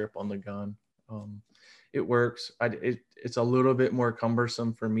two-handed grip on the gun. It works. It's a little bit more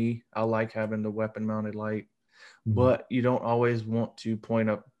cumbersome for me. I like having the weapon mounted light, but you don't always want to point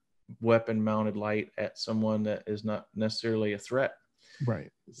a weapon mounted light at someone that is not necessarily a threat.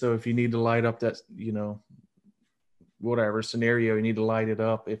 Right. So if you need to light up that, whatever scenario, you need to light it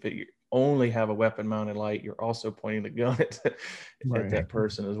up. If you only have a weapon mounted light, you're also pointing the gun at that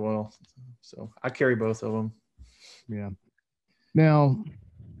person as well. So I carry both of them. Yeah. Now,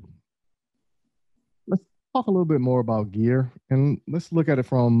 let's talk a little bit more about gear, and let's look at it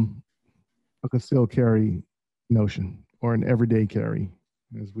from a concealed carry notion, or an everyday carry,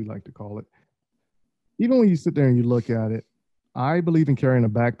 as we like to call it. Even when you sit there and you look at it, I believe in carrying a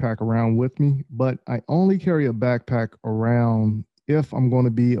backpack around with me, but I only carry a backpack around if I'm going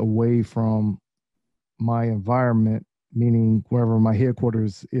to be away from my environment, meaning wherever my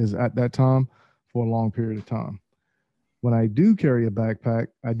headquarters is at that time, for a long period of time. When I do carry a backpack,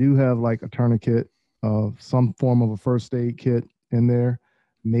 I do have like a tourniquet, some form of a first aid kit in there,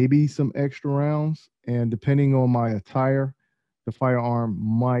 maybe some extra rounds, and depending on my attire, the firearm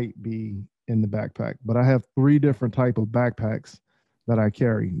might be in the backpack. But I have 3 different type of backpacks that I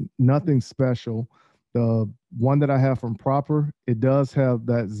carry. Nothing special. The one that I have from Proper, it does have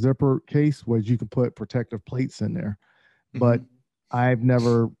that zipper case where you can put protective plates in there. But I've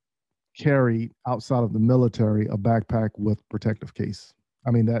never carried, outside of the military, a backpack with protective case.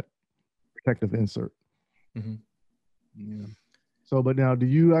 I mean, that protective insert. Yeah. So, but now, do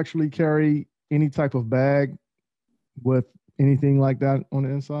you actually carry any type of bag with anything like that on the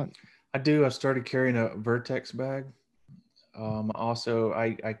inside? I do. I started carrying a Vertex bag. Also,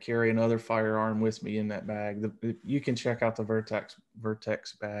 I carry another firearm with me in that bag. You can check out the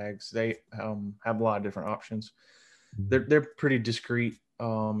Vertex bags. They have a lot of different options. They're pretty discreet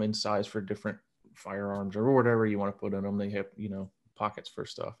in size for different firearms or whatever you want to put in them. They have pockets for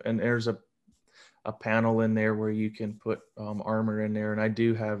stuff, and there's a panel in there where you can put armor in there. And I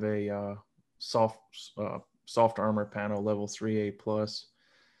do have a soft armor panel, level 3A plus,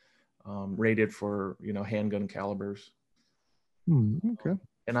 rated for handgun calibers. Okay.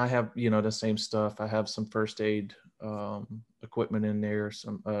 And I have the same stuff. I have some first aid equipment in there,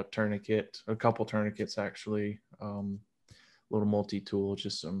 some tourniquet, a couple tourniquets actually, little multi-tool,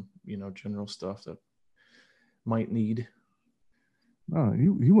 just some general stuff that might need. Oh,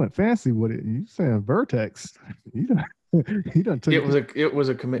 you went fancy with it. You saying Vertex? You done took it was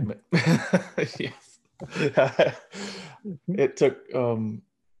a commitment. Yes. It took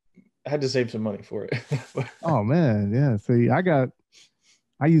I had to save some money for it. Oh man, yeah. See,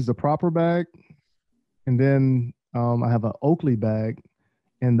 I use the Proper bag, and then I have an Oakley bag,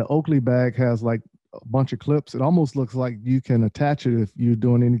 and the Oakley bag has like a bunch of clips. It almost looks like you can attach it if you're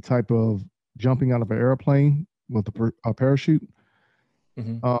doing any type of jumping out of an airplane with a parachute.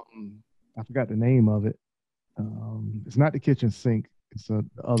 I forgot the name of it. It's not the kitchen sink. It's the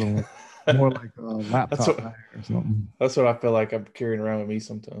other one. More like a laptop bag or something. That's what I feel like I'm carrying around with me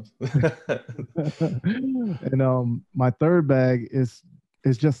sometimes. And my third bag is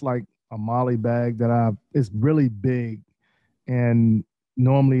just like a Molly bag that it's really big, and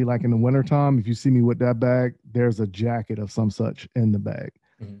normally, like in the wintertime, if you see me with that bag, there's a jacket of some such in the bag.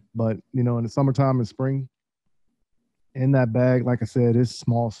 Mm-hmm. But, you know, in the summertime and spring, in that bag, like I said, it's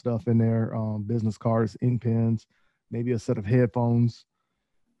small stuff in there, business cards, ink pens, maybe a set of headphones,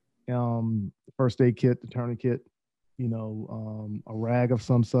 first aid kit, the tourniquet, you know, a rag of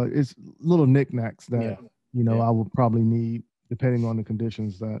some sort. It's little knickknacks that, you know, I would probably need depending on the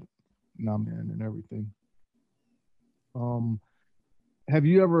conditions that I'm in and everything. Have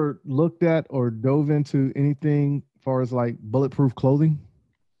you ever looked at or dove into anything as far as like bulletproof clothing?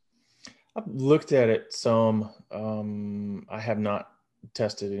 I've looked at it some. I have not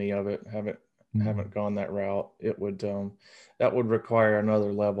tested any of it. Haven't gone that route. It would that would require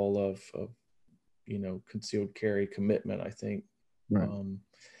another level of you know, concealed carry commitment, I think. Right.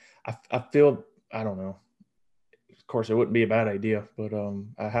 I feel, I don't know. Of course, it wouldn't be a bad idea, but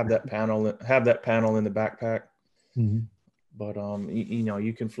I have that panel in the backpack. Mm-hmm. But you know,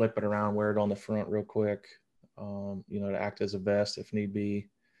 you can flip it around, wear it on the front real quick. You know, to act as a vest if need be.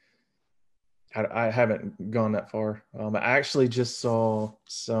 I haven't gone that far. I actually just saw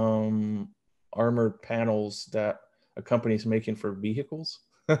some armored panels that a company's making for vehicles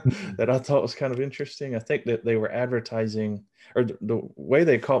that I thought was kind of interesting. I think that they were advertising, or the way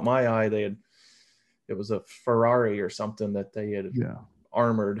they caught my eye, it was a Ferrari or something that they had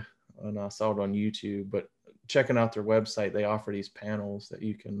armored, and I saw it on YouTube. But checking out their website, they offer these panels that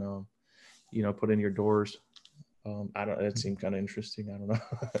you can, you know, put in your doors. It seemed kind of interesting. I don't know.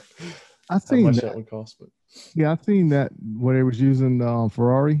 I seen how much that would cost, but yeah, I seen that where they was using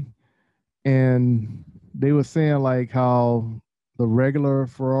Ferrari, and they were saying like how the regular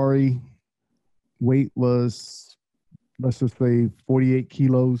Ferrari weight was, let's just say 48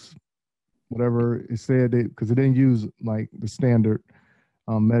 kilos, whatever it said, because it didn't use like the standard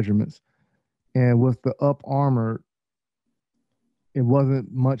measurements, and with the up armor, it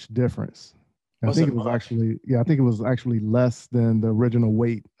wasn't much difference. I think it was actually less than the original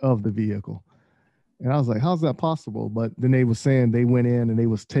weight of the vehicle. And I was like, how's that possible? But then they were saying they went in and they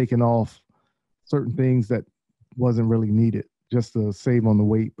was taking off certain things that wasn't really needed just to save on the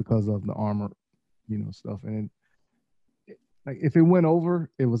weight because of the armor, you know, stuff. And like if it went over,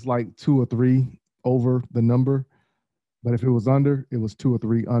 it was like 2 or 3 over the number. But if it was under, it was 2 or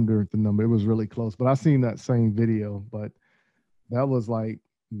 3 under the number. It was really close. But I seen that same video, but that was like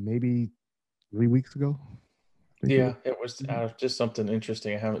maybe 3 weeks ago. Yeah, it was just something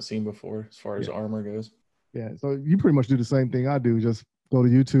interesting I haven't seen before as far as armor goes. Yeah, so you pretty much do the same thing I do. Just go to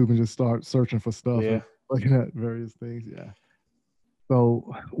YouTube and just start searching for stuff and looking at various things. Yeah.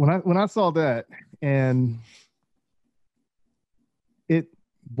 So when I saw that, and it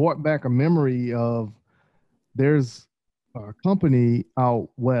brought back a memory of, there's a company out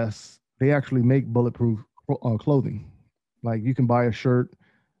west. They actually make bulletproof clothing. Like you can buy a shirt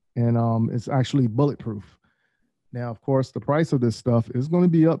and it's actually bulletproof. Now, of course, the price of this stuff is going to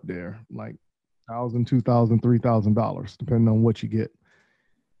be up there, like $1,000, $2,000, $3,000, depending on what you get.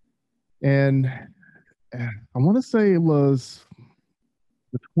 And I want to say it was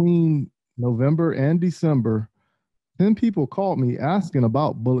between November and December, 10 people called me asking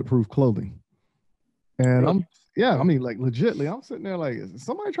about bulletproof clothing. And I mean, like legitly, I'm sitting there like, is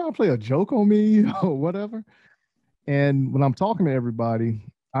somebody trying to play a joke on me or whatever? And when I'm talking to everybody,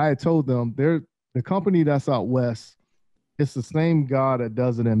 I had told them the company that's out west, it's the same guy that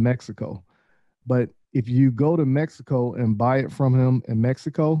does it in Mexico. But if you go to Mexico and buy it from him in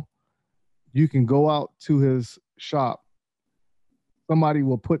Mexico, you can go out to his shop. Somebody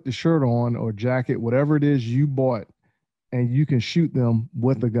will put the shirt on or jacket, whatever it is you bought, and you can shoot them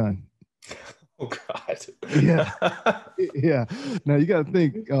with a gun. Oh God. Yeah. Yeah. Now you got to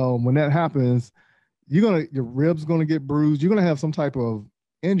think, when that happens, your ribs going to get bruised. You're going to have some type of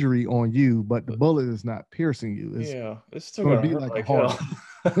injury on you, but the bullet is not piercing you. It's still going to be like a heart.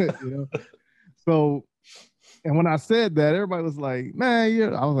 You know? So, and when I said that, everybody was like, man, yeah.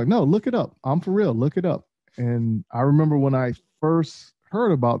 I was like, no, look it up. I'm for real. Look it up. And I remember when I first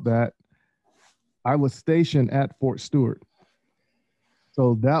heard about that, I was stationed at Fort Stewart.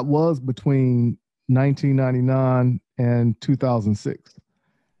 So that was between 1999 and 2006.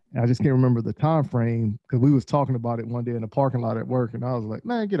 And I just can't remember the time frame because we was talking about it one day in the parking lot at work, and I was like,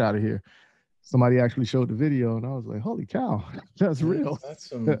 man, get out of here. Somebody actually showed the video, and I was like, holy cow, that's real. That's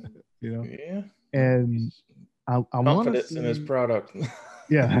some, you know? Yeah. And I confidence in his product.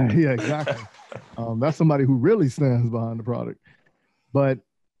 Yeah, exactly. That's somebody who really stands behind the product. But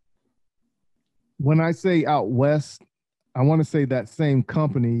when I say out west, I want to say that same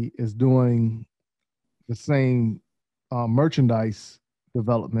company is doing the same merchandise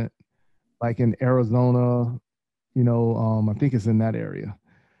development, like in Arizona I think it's in that area,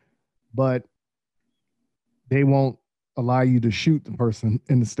 but they won't allow you to shoot the person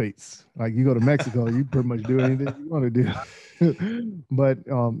in the States. Like you go to Mexico, you pretty much do anything you want to do. But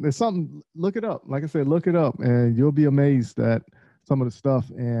it's something, look it up. Like I said, look it up and you'll be amazed at some of the stuff.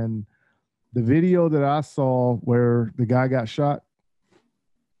 And the video that I saw where the guy got shot,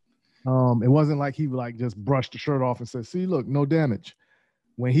 it wasn't like he like just brushed the shirt off and said, see, look, no damage.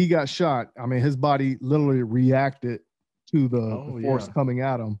 When he got shot, I mean, his body literally reacted to the force coming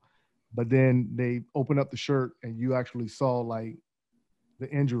at him. But then they opened up the shirt and you actually saw like the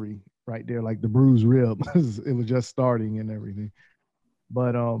injury right there, like the bruised rib. It was just starting and everything.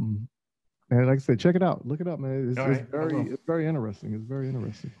 But and like I said, check it out. Look it up, man. It's very interesting. It's very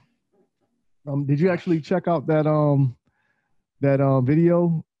interesting. Did you actually check out that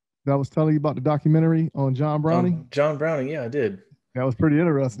video that I was telling you about, the documentary on John Browning? John Browning, yeah, I did. That was pretty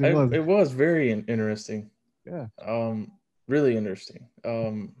interesting. It was very interesting. Yeah. Really interesting.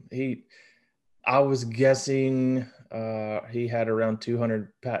 I was guessing he had around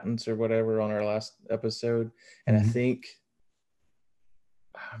 200 patents or whatever on our last episode. And I think,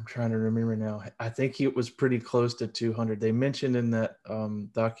 I'm trying to remember now, I think it was pretty close to 200. They mentioned in that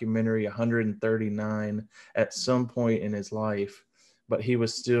documentary 139 at some point in his life, but he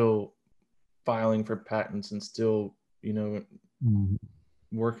was still filing for patents and still,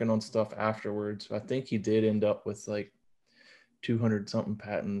 working on stuff afterwards. So I think he did end up with like 200 something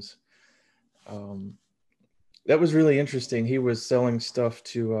patents. That was really interesting. He was selling stuff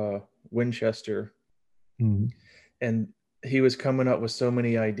to Winchester, and he was coming up with so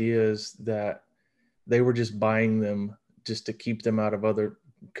many ideas that they were just buying them just to keep them out of other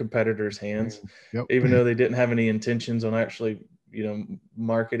competitors' hands. Even though they didn't have any intentions on actually,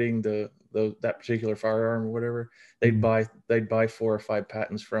 marketing that particular firearm or whatever. They'd buy 4 or 5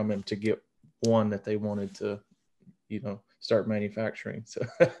 patents from him to get one that they wanted to, start manufacturing. So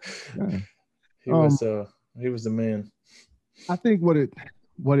he was the man. I think what it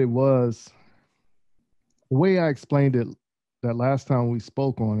was, the way I explained it that last time we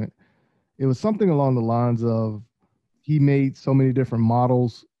spoke on it, it was something along the lines of he made so many different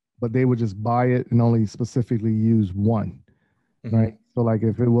models, but they would just buy it and only specifically use one, right? So like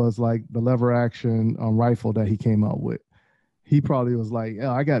if it was like the lever action rifle that he came out with, he probably was like,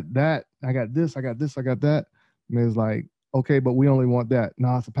 yeah, I got that, I got this, I got this, I got that. And it was like, okay, but we only want that.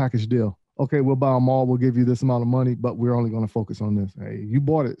 No, it's a package deal. Okay, we'll buy them all. We'll give you this amount of money, but we're only going to focus on this. Hey, you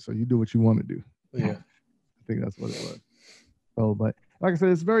bought it, so you do what you want to do. Yeah. I think that's what it was. So, but like I said,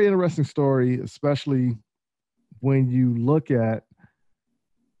 it's a very interesting story, especially when you look at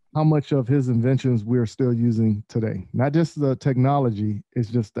how much of his inventions we're still using today. Not just the technology, it's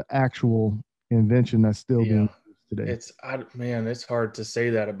just the actual invention that's still being used today. It's hard to say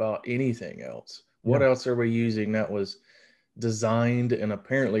that about anything else. What else are we using that was designed and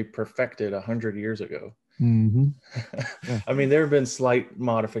apparently perfected 100 years ago? I mean, there have been slight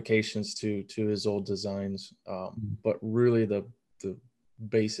modifications to his old designs, but really the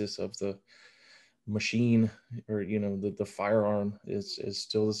basis of the machine, or the firearm is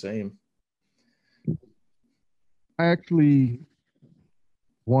still the same. I actually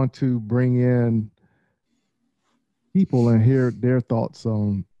want to bring in people and hear their thoughts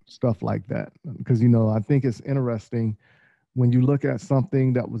on stuff like that, because I think it's interesting when you look at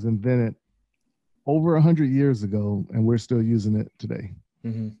something that was invented over 100 years ago and we're still using it today.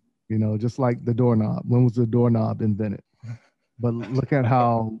 Just like the doorknob. When was the doorknob invented? But look at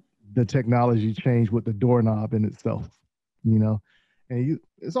how the technology changed with the doorknob in itself, and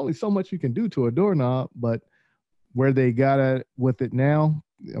it's only so much you can do to a doorknob, but where they got at with it now,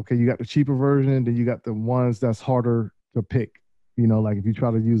 okay, you got the cheaper version, then you got the ones that's harder to pick, like if you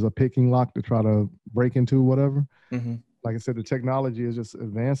try to use a picking lock to try to break into whatever, like I said, the technology is just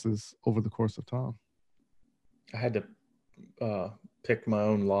advances over the course of time. I had to pick my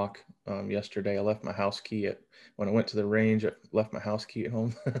own lock yesterday. I left my house key when I went to the range. I left my house key at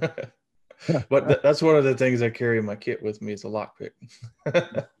home. But that's one of the things I carry in my kit with me is a lock pick.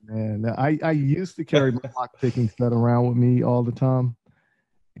 Man, I used to carry my lock picking set around with me all the time.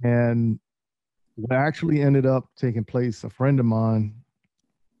 And what actually ended up taking place, a friend of mine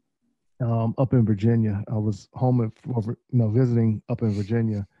up in Virginia, I was home visiting up in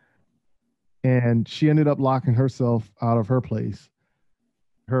Virginia, and she ended up locking herself out of her place.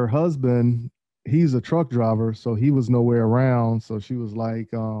 Her husband, he's a truck driver, so he was nowhere around. So she was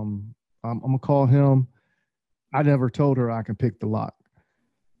like, I'm gonna call him. I never told her I can pick the lock.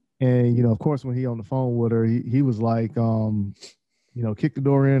 And, of course, when he on the phone with her, he was like, kick the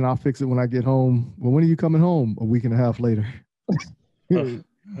door in. I'll fix it when I get home. Well, when are you coming home? A week and a half later. Like,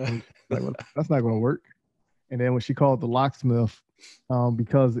 well, that's not going to work. And then when she called the locksmith,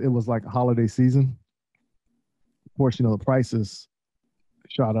 because it was like a holiday season, of course, the prices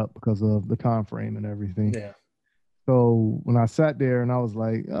shot up because of the time frame and everything. Yeah. So when I sat there and I was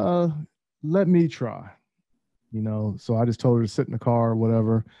like, let me try, so I just told her to sit in the car or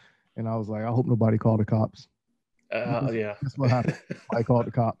whatever. And I was like, I hope nobody called the cops. Yeah. That's what happened. I called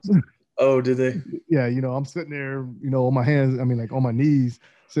the cops. Oh, did they? Yeah. I'm sitting there, on my hands, like on my knees,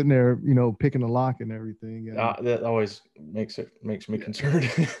 sitting there, picking the lock and everything. And, that always makes me concerned.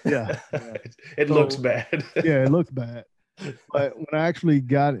 Yeah. It looks bad. Yeah, it looks bad. But when I actually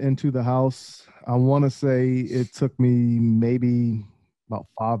got into the house, I want to say it took me maybe about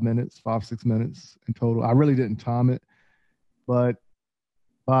 5, 6 minutes in total. I really didn't time it. But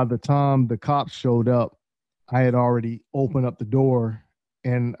by the time the cops showed up, I had already opened up the door.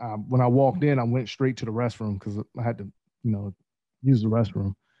 And when I walked in, I went straight to the restroom because I had to, use the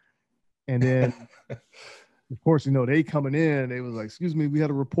restroom. And then, of course, they coming in, they was like, excuse me, we had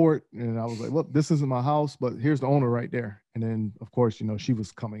a report. And I was like, look, this isn't my house, but here's the owner right there. And then, of course, she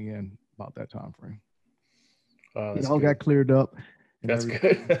was coming in about that time frame. It all got cleared up. That's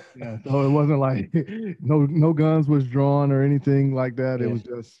good. Yeah, so it wasn't like no guns was drawn or anything like that. Yeah. It was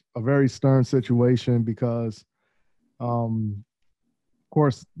just a very stern situation because, of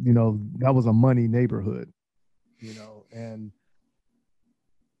course, that was a money neighborhood, and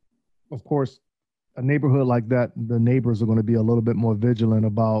of course, a neighborhood like that, the neighbors are going to be a little bit more vigilant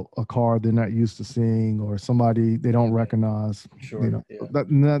about a car they're not used to seeing or somebody they don't recognize. Sure.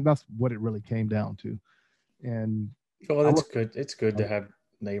 Yeah. That's what it really came down to. And well, that's good. It's good to have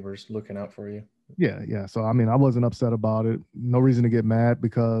neighbors looking out for you. Yeah. So, I wasn't upset about it. No reason to get mad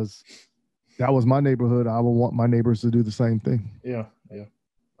because that was my neighborhood. I would want my neighbors to do the same thing. Yeah.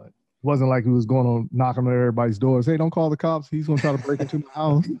 But it wasn't like he was going on knocking on everybody's doors. Hey, don't call the cops. He's going to try to break into my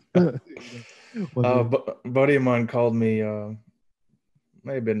house. Buddy of mine called me,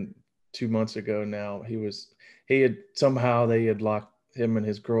 may have been 2 months ago now. They had locked him and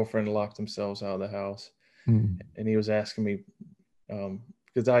his girlfriend locked themselves out of the house. And he was asking me,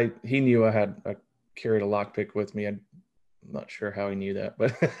 because he knew I carried a lockpick with me. I'm not sure how he knew that,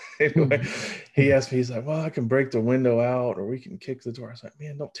 but anyway, he asked me, he's like, well, I can break the window out or we can kick the door. I was like,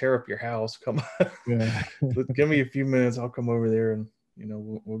 man, don't tear up your house. Come on. Yeah. Give me a few minutes. I'll come over there and,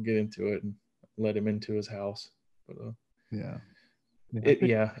 we'll get into it and let him into his house. But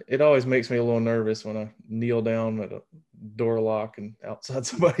it always makes me a little nervous when I kneel down at a door lock and outside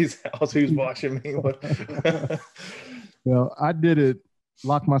somebody's house who's watching me. I did it,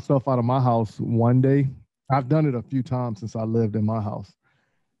 lock myself out of my house one day. I've done it a few times since I lived in my house,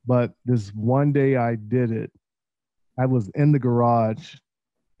 but this one day I did it. I was in the garage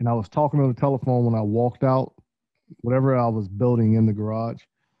and I was talking on the telephone when I walked out, whatever I was building in the garage.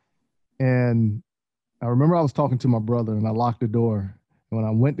 And I remember I was talking to my brother and I locked the door. And when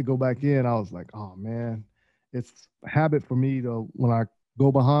I went to go back in, I was like, oh man, it's a habit for me to, when I go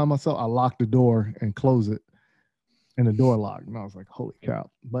behind myself, I lock the door and close it and the door locked. And I was like, holy cow.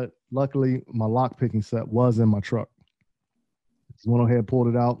 But luckily my lock picking set was in my truck. Just went ahead, pulled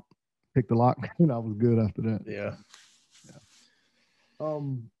it out, picked the lock, and I was good after that. Yeah.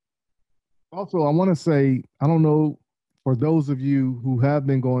 Also, I want to say, I don't know, for those of you who have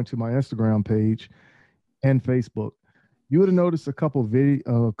been going to my Instagram page and Facebook, you would have noticed a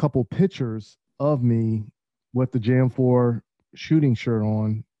couple pictures of me with the Jam 4 shooting shirt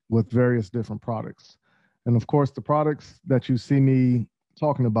on with various different products. And of course, the products that you see me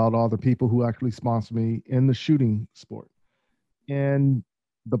talking about are the people who actually sponsor me in the shooting sport. And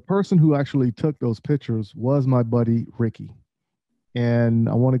the person who actually took those pictures was my buddy, Ricky. And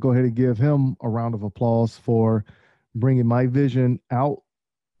I want to go ahead and give him a round of applause for bringing my vision out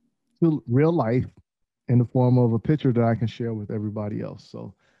to real life in the form of a picture that I can share with everybody else.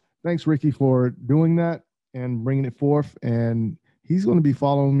 So thanks, Ricky, for doing that and bringing it forth. And he's going to be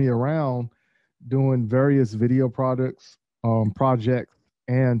following me around doing various video projects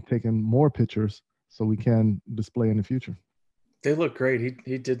and taking more pictures so we can display in the future. They look great.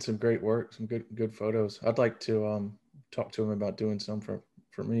 He did some great work, some good photos. I'd like to talk to him about doing some for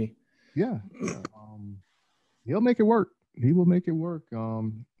me. Yeah. He'll make it work. He will make it work.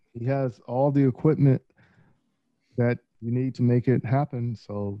 He has all the equipment that you need to make it happen.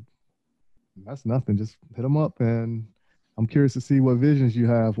 So that's nothing. Just hit him up. And I'm curious to see what visions you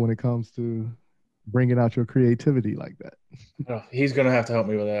have when it comes to bringing out your creativity like that. Oh, he's going to have to help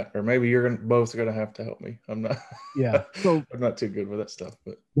me with that. Or maybe you're both going to have to help me. I'm not. Yeah. So I'm not too good with that stuff.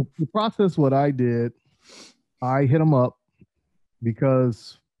 But the process, what I did, I hit him up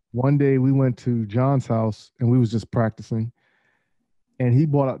because one day we went to John's house and we was just practicing. And he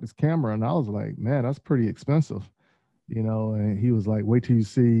bought out this camera, and I was like, man, that's pretty expensive, you know. And he was like, wait till you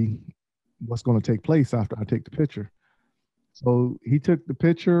see what's going to take place after I take the picture. So he took the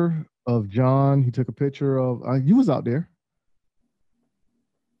picture of John. He took a picture of you was out there.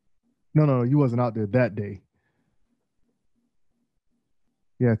 No, you wasn't out there that day.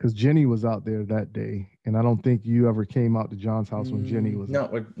 Yeah, because Jenny was out there that day, and I don't think you ever came out to John's house when Jenny was.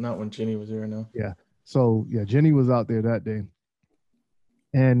 Not when Jenny was there. No. Yeah. So yeah, Jenny was out there that day,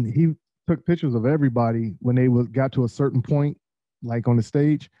 and he took pictures of everybody when they got to a certain point, like on the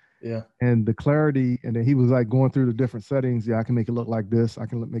stage. Yeah. And the clarity, and then he was like going through the different settings. Yeah, I can make it look like this. I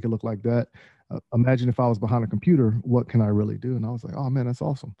can make it look like that. Imagine if I was behind a computer, what can I really do? And I was like, oh man, that's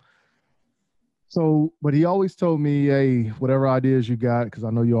awesome. So, but he always told me, hey, whatever ideas you got, because I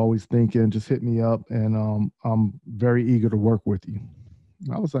know you're always thinking, just hit me up, and I'm very eager to work with you.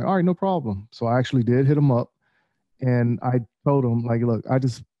 And I was like, all right, no problem. So I actually did hit him up, and I told him, like, look, I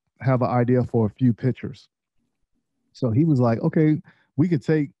just have an idea for a few pictures. So he was like, okay, we could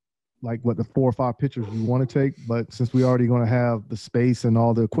take like what the 4 or 5 pictures you want to take, but since we already going to have the space and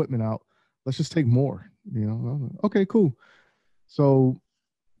all the equipment out, let's just take more, you know? Like, okay, cool. So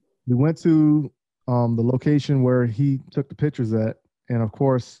we went to the location where he took the pictures at. And of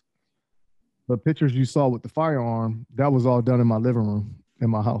course, the pictures you saw with the firearm, that was all done in my living room in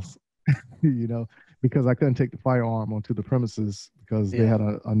my house, you know, because I couldn't take the firearm onto the premises because they had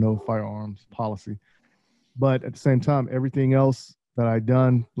a no firearms policy. But at the same time, everything else that I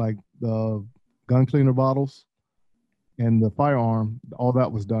done, like the gun cleaner bottles and the firearm, all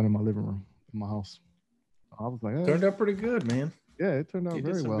that was done in my living room in my house. I was like, turned out pretty good, man. Yeah, it turned out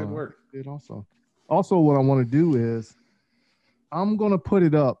very well. Good work. It also what I want to do is I'm going to put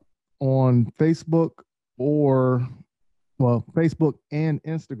it up on Facebook Facebook and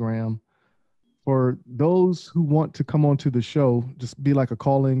Instagram for those who want to come onto the show, just be like a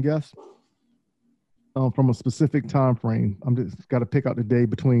call-in guest. From a specific time frame. I'm just got to pick out the day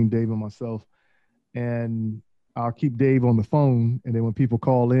between Dave and myself, and I'll keep Dave on the phone, and then when people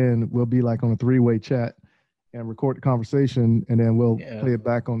call in, we'll be like on a 3-way chat and record the conversation, and then we'll play it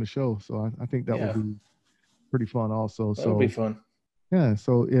back on the show. So I think that would be pretty fun also. That would be fun. Yeah,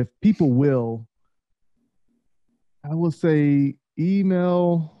 so if people will, I will say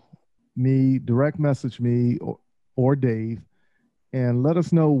email me, direct message me or Dave, and let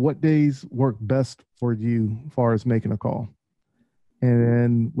us know what days work best for you as far as making a call. And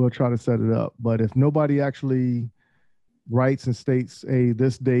then we'll try to set it up. But if nobody actually writes and states, hey,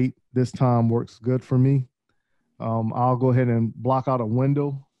 this date, this time works good for me, I'll go ahead and block out a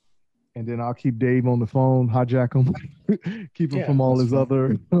window, and then I'll keep Dave on the phone, hijack him, keep him from all his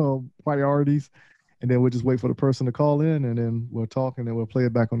other priorities. And then we'll just wait for the person to call in, and then we'll talk, and then we'll play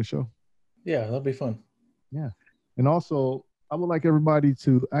it back on the show. Yeah, that'll be fun. Yeah. And also, I would like everybody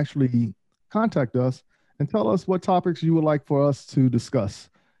to actually contact us and tell us what topics you would like for us to discuss.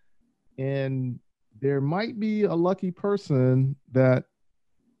 And there might be a lucky person that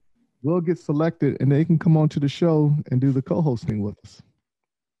will get selected, and they can come on to the show and do the co-hosting with us.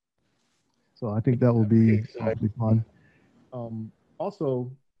 So I think that will be fun.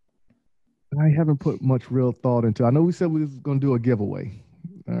 Also, I haven't put much real thought into. I know we said we was going to do a giveaway.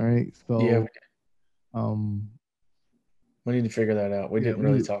 All right. So we need to figure that out. We didn't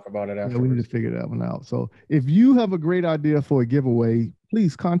really talk about it after. Yeah, we need to figure that one out. So if you have a great idea for a giveaway,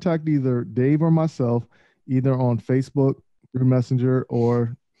 please contact either Dave or myself, either on Facebook through Messenger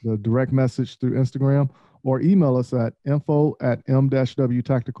or the direct message through Instagram, or email us at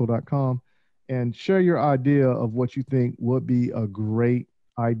info@m-wtactical.com and share your idea of what you think would be a great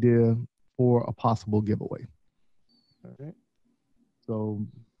idea for a possible giveaway. All right. So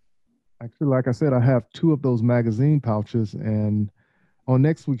actually, like I said, I have 2 of those magazine pouches, and on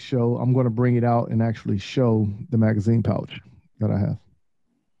next week's show, I'm going to bring it out and actually show the magazine pouch that I have.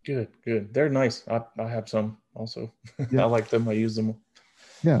 Good. They're nice. I have some also. I like them. I use them.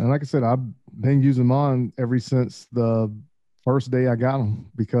 Yeah, and like I said, I've been using mine ever since the first day I got them,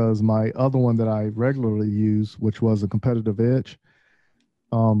 because my other one that I regularly use, which was a Competitive Edge,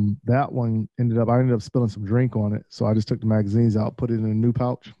 that one I ended up spilling some drink on it. So I just took the magazines out, put it in a new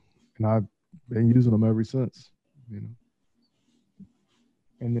pouch, and I've been using them ever since, you know.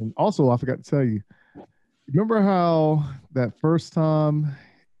 And then also, I forgot to tell you, remember how that first time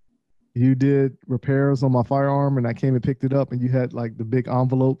you did repairs on my firearm and I came and picked it up and you had like the big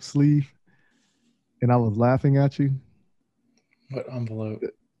envelope sleeve and I was laughing at you? What envelope?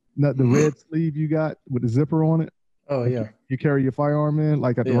 Not the red sleeve you got with the zipper on it. Oh, yeah. You carry your firearm in,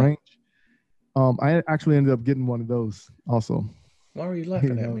 like at the range. I actually ended up getting one of those also. Why were you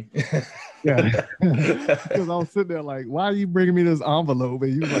laughing at me? Yeah. Because I was sitting there like, why are you bringing me this envelope?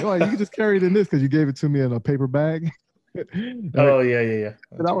 And you was like, oh, you can just carry it in this because you gave it to me in a paper bag. Oh, yeah.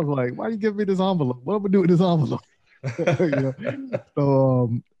 And I was like, why are you giving me this envelope? What am I doing with this envelope?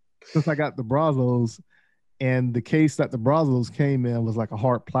 So since I got the Brazos, and the case that the Brazos came in was like a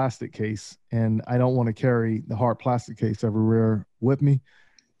hard plastic case, and I don't want to carry the hard plastic case everywhere with me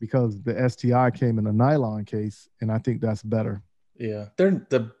because the STI came in a nylon case, and I think that's better. Yeah,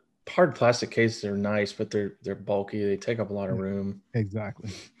 the hard plastic cases are nice, but they're bulky. They take up a lot of room.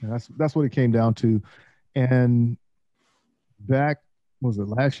 Exactly. And that's what it came down to. And back, was it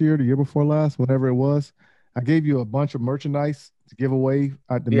last year, the year before last, whatever it was, I gave you a bunch of merchandise to give away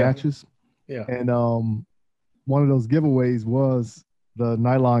at the matches. Yeah. And one of those giveaways was the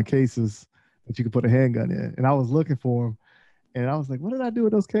nylon cases that you could put a handgun in. And I was looking for them. And I was like, what did I do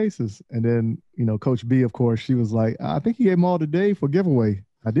with those cases? And then, Coach B, of course, she was like, I think you gave them all today for giveaway.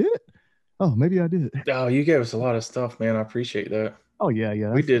 I did? Oh, maybe I did. Oh, you gave us a lot of stuff, man. I appreciate that. Oh,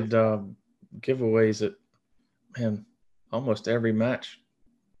 yeah. We did giveaways at, man, almost every match.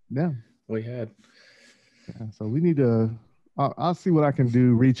 Yeah. We had. Yeah, so we need to, I'll see what I can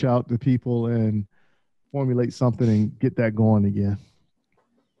do, reach out to people and formulate something and get that going again.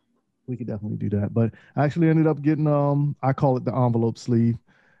 We could definitely do that. But I actually ended up getting, I call it the envelope sleeve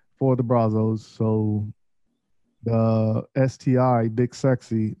for the Brazos. So the STI Big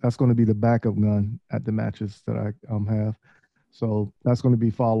Sexy, that's going to be the backup gun at the matches that I have. So that's going to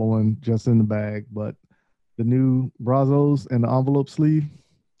be following just in the bag. But the new Brazos and the envelope sleeve,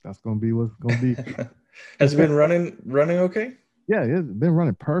 that's going to be what's going to be. Has it been running okay? Yeah, it's been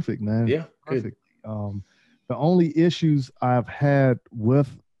running perfect, man. Yeah, perfect. Good. The only issues I've had with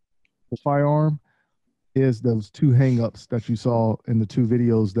the firearm is those two hangups that you saw in the two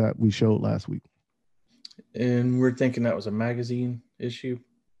videos that we showed last week. And we're thinking that was a magazine issue.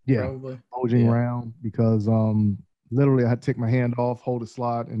 Yeah, probably bulging round, because literally I had to take my hand off, hold the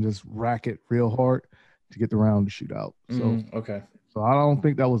slot, and just rack it real hard to get the round to shoot out. So okay. So I don't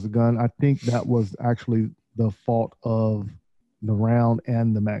think that was a gun. I think that was actually the fault of the round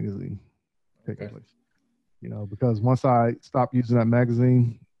and the magazine taking place. Because once I stopped using that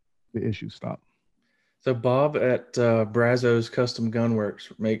magazine, the issue stopped. So Bob at Brazos Custom Gun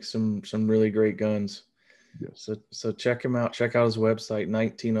Works makes some really great guns. Yes. So check him out. Check out his website,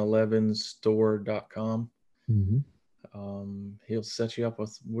 1911store.com. Mm-hmm. He'll set you up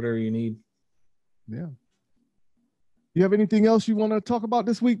with whatever you need. Yeah. You have anything else you want to talk about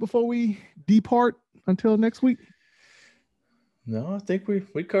this week before we depart until next week? No, I think we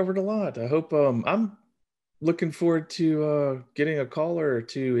covered a lot. I hope I'm looking forward to getting a caller or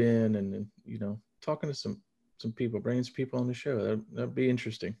two in and talking to some people, bringing some people on the show. That'd be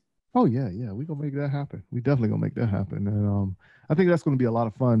interesting. Oh yeah, we're gonna make that happen. We definitely gonna make that happen, and I think that's gonna be a lot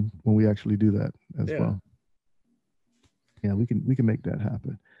of fun when we actually do that as well. Yeah, we can make that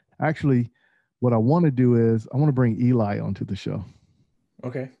happen. Actually, what I want to do is I want to bring Eli onto the show.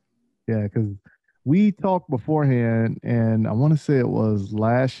 Okay. Yeah, because we talked beforehand, and I want to say it was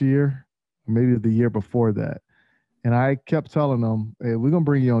last year, or maybe the year before that. And I kept telling them, hey, we're going to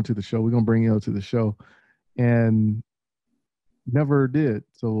bring you onto the show. We're going to bring you onto the show. And never did.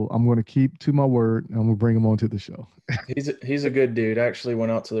 So I'm going to keep to my word, and I'm going to bring him onto the show. He's a good dude. I actually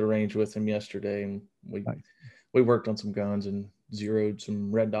went out to the range with him yesterday, and we worked on some guns and zeroed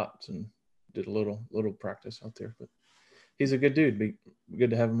some red dots and did a little practice out there. But he's a good dude. Be good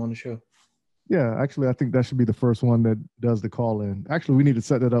to have him on the show. Yeah, actually, I think that should be the first one that does the call in. Actually, we need to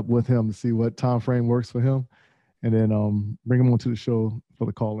set that up with him to see what time frame works for him, and then bring him onto the show for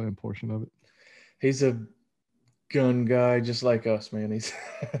the call in portion of it. He's a gun guy just like us, man. He's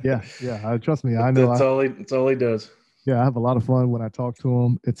yeah. Trust me, I know. That's all he does. Yeah, I have a lot of fun when I talk to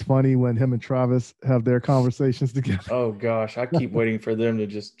him. It's funny when him and Travis have their conversations together. Oh gosh, I keep waiting for them to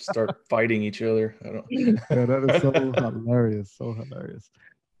just start fighting each other. Yeah, that is so hilarious, so hilarious.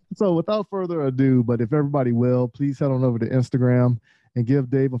 So without further ado, but if everybody will, please head on over to Instagram and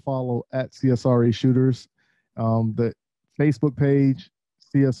give Dave a follow at CSRA Shooters. The Facebook page,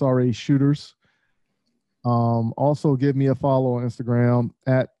 CSRA Shooters. Also give me a follow on Instagram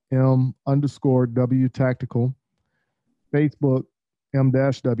at M_W Tactical. Facebook,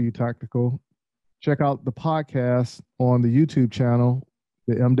 M-W Tactical. Check out the podcast on the YouTube channel,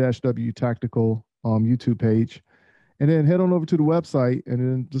 the M-W Tactical YouTube page. And then head on over to the website and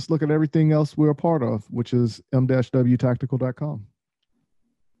then just look at everything else we're a part of, which is m-wtactical.com.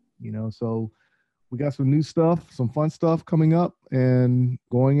 So we got some new stuff, some fun stuff coming up, and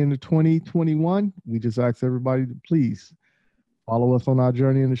going into 2021, we just ask everybody to please follow us on our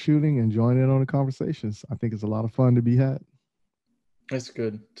journey in the shooting and join in on the conversations. I think it's a lot of fun to be had. That's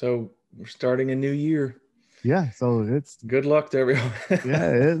good. So we're starting a new year. Yeah, so it's good luck to everyone.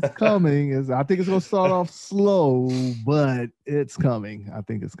 Yeah, it's coming. I think it's going to start off slow, but it's coming. I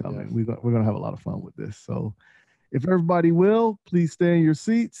think it's coming. Yeah. We're going to have a lot of fun with this. So if everybody will, please stay in your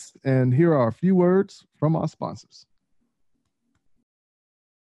seats. And here are a few words from our sponsors.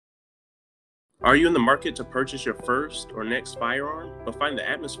 Are you in the market to purchase your first or next firearm, but find the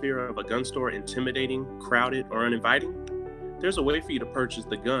atmosphere of a gun store intimidating, crowded, or uninviting? There's a way for you to purchase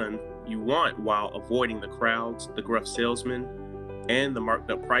the gun you want while avoiding the crowds, the gruff salesmen, and the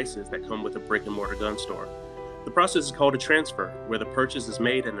marked up prices that come with a brick and mortar gun store. The process is called a transfer, where the purchase is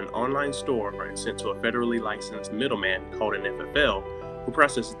made in an online store and sent to a federally licensed middleman called an FFL, who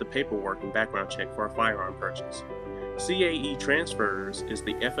processes the paperwork and background check for a firearm purchase. CAE Transfers is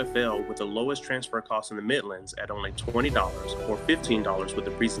the FFL with the lowest transfer cost in the Midlands at only $20 or $15 with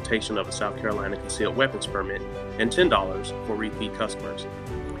the presentation of a South Carolina concealed weapons permit and $10 for repeat customers.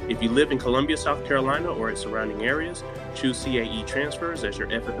 If you live in Columbia, South Carolina or its surrounding areas, choose CAE Transfers as your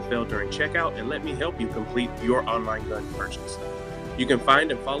FFL during checkout and let me help you complete your online gun purchase. You can find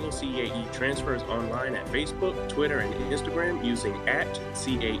and follow CAE Transfers online at Facebook, Twitter, and Instagram using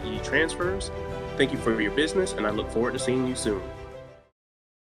 @CAE Transfers. Thank you for your business, and I look forward to seeing you soon.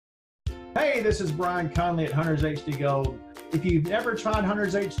 Hey, this is Brian Conley at Hunters HD Gold. If you've never tried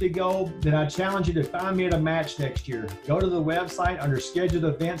Hunters HD Gold, then I challenge you to find me at a match next year. Go to the website under scheduled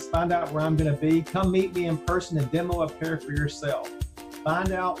events, find out where I'm going to be. Come meet me in person and demo a pair for yourself.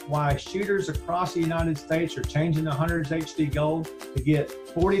 Find out why shooters across the United States are changing to Hunters HD Gold to get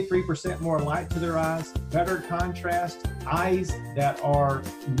 43% more light to their eyes, better contrast, eyes that are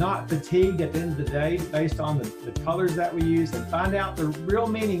not fatigued at the end of the day based on the colors that we use, and find out the real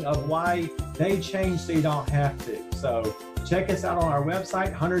meaning of why they change so you don't have to. So check us out on our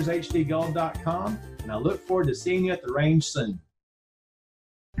website, huntershdgold.com, and I look forward to seeing you at the range soon.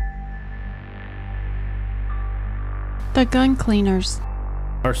 The Gun Cleaners.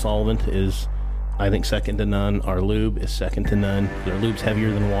 Our solvent is, I think, second to none. Our lube is second to none. Our lube's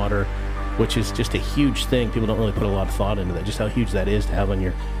heavier than water, which is just a huge thing. People don't really put a lot of thought into that, just how huge that is to have on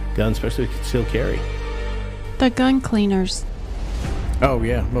your gun, especially with concealed carry. The Gun Cleaners. Oh,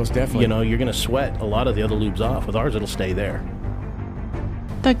 yeah, most definitely. You know, you're going to sweat a lot of the other lubes off. With ours, it'll stay there.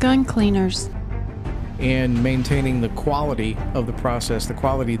 The Gun Cleaners. And maintaining the quality of the process, the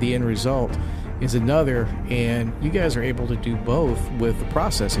quality of the end result, is another, and you guys are able to do both with the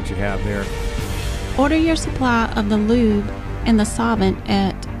process that you have there. Order your supply of the lube and the solvent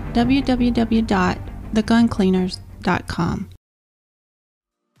at www.theguncleaners.com.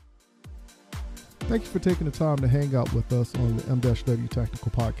 Thank you for taking the time to hang out with us on the M-W Tactical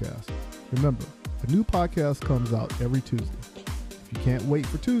Podcast. Remember, a new podcast comes out every Tuesday. If you can't wait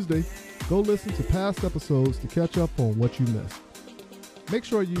for Tuesday, go listen to past episodes to catch up on what you missed. Make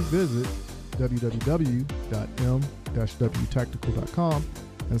sure you visit www.m-wtactical.com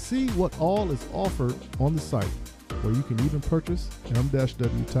and see what all is offered on the site, where you can even purchase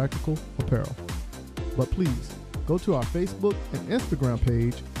M-W Tactical apparel. But please, go to our Facebook and Instagram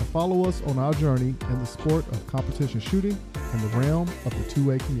page and follow us on our journey in the sport of competition shooting and the realm of the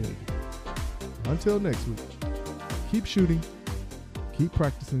 2A community. Until next week, keep shooting, keep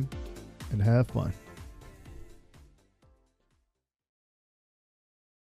practicing, and have fun.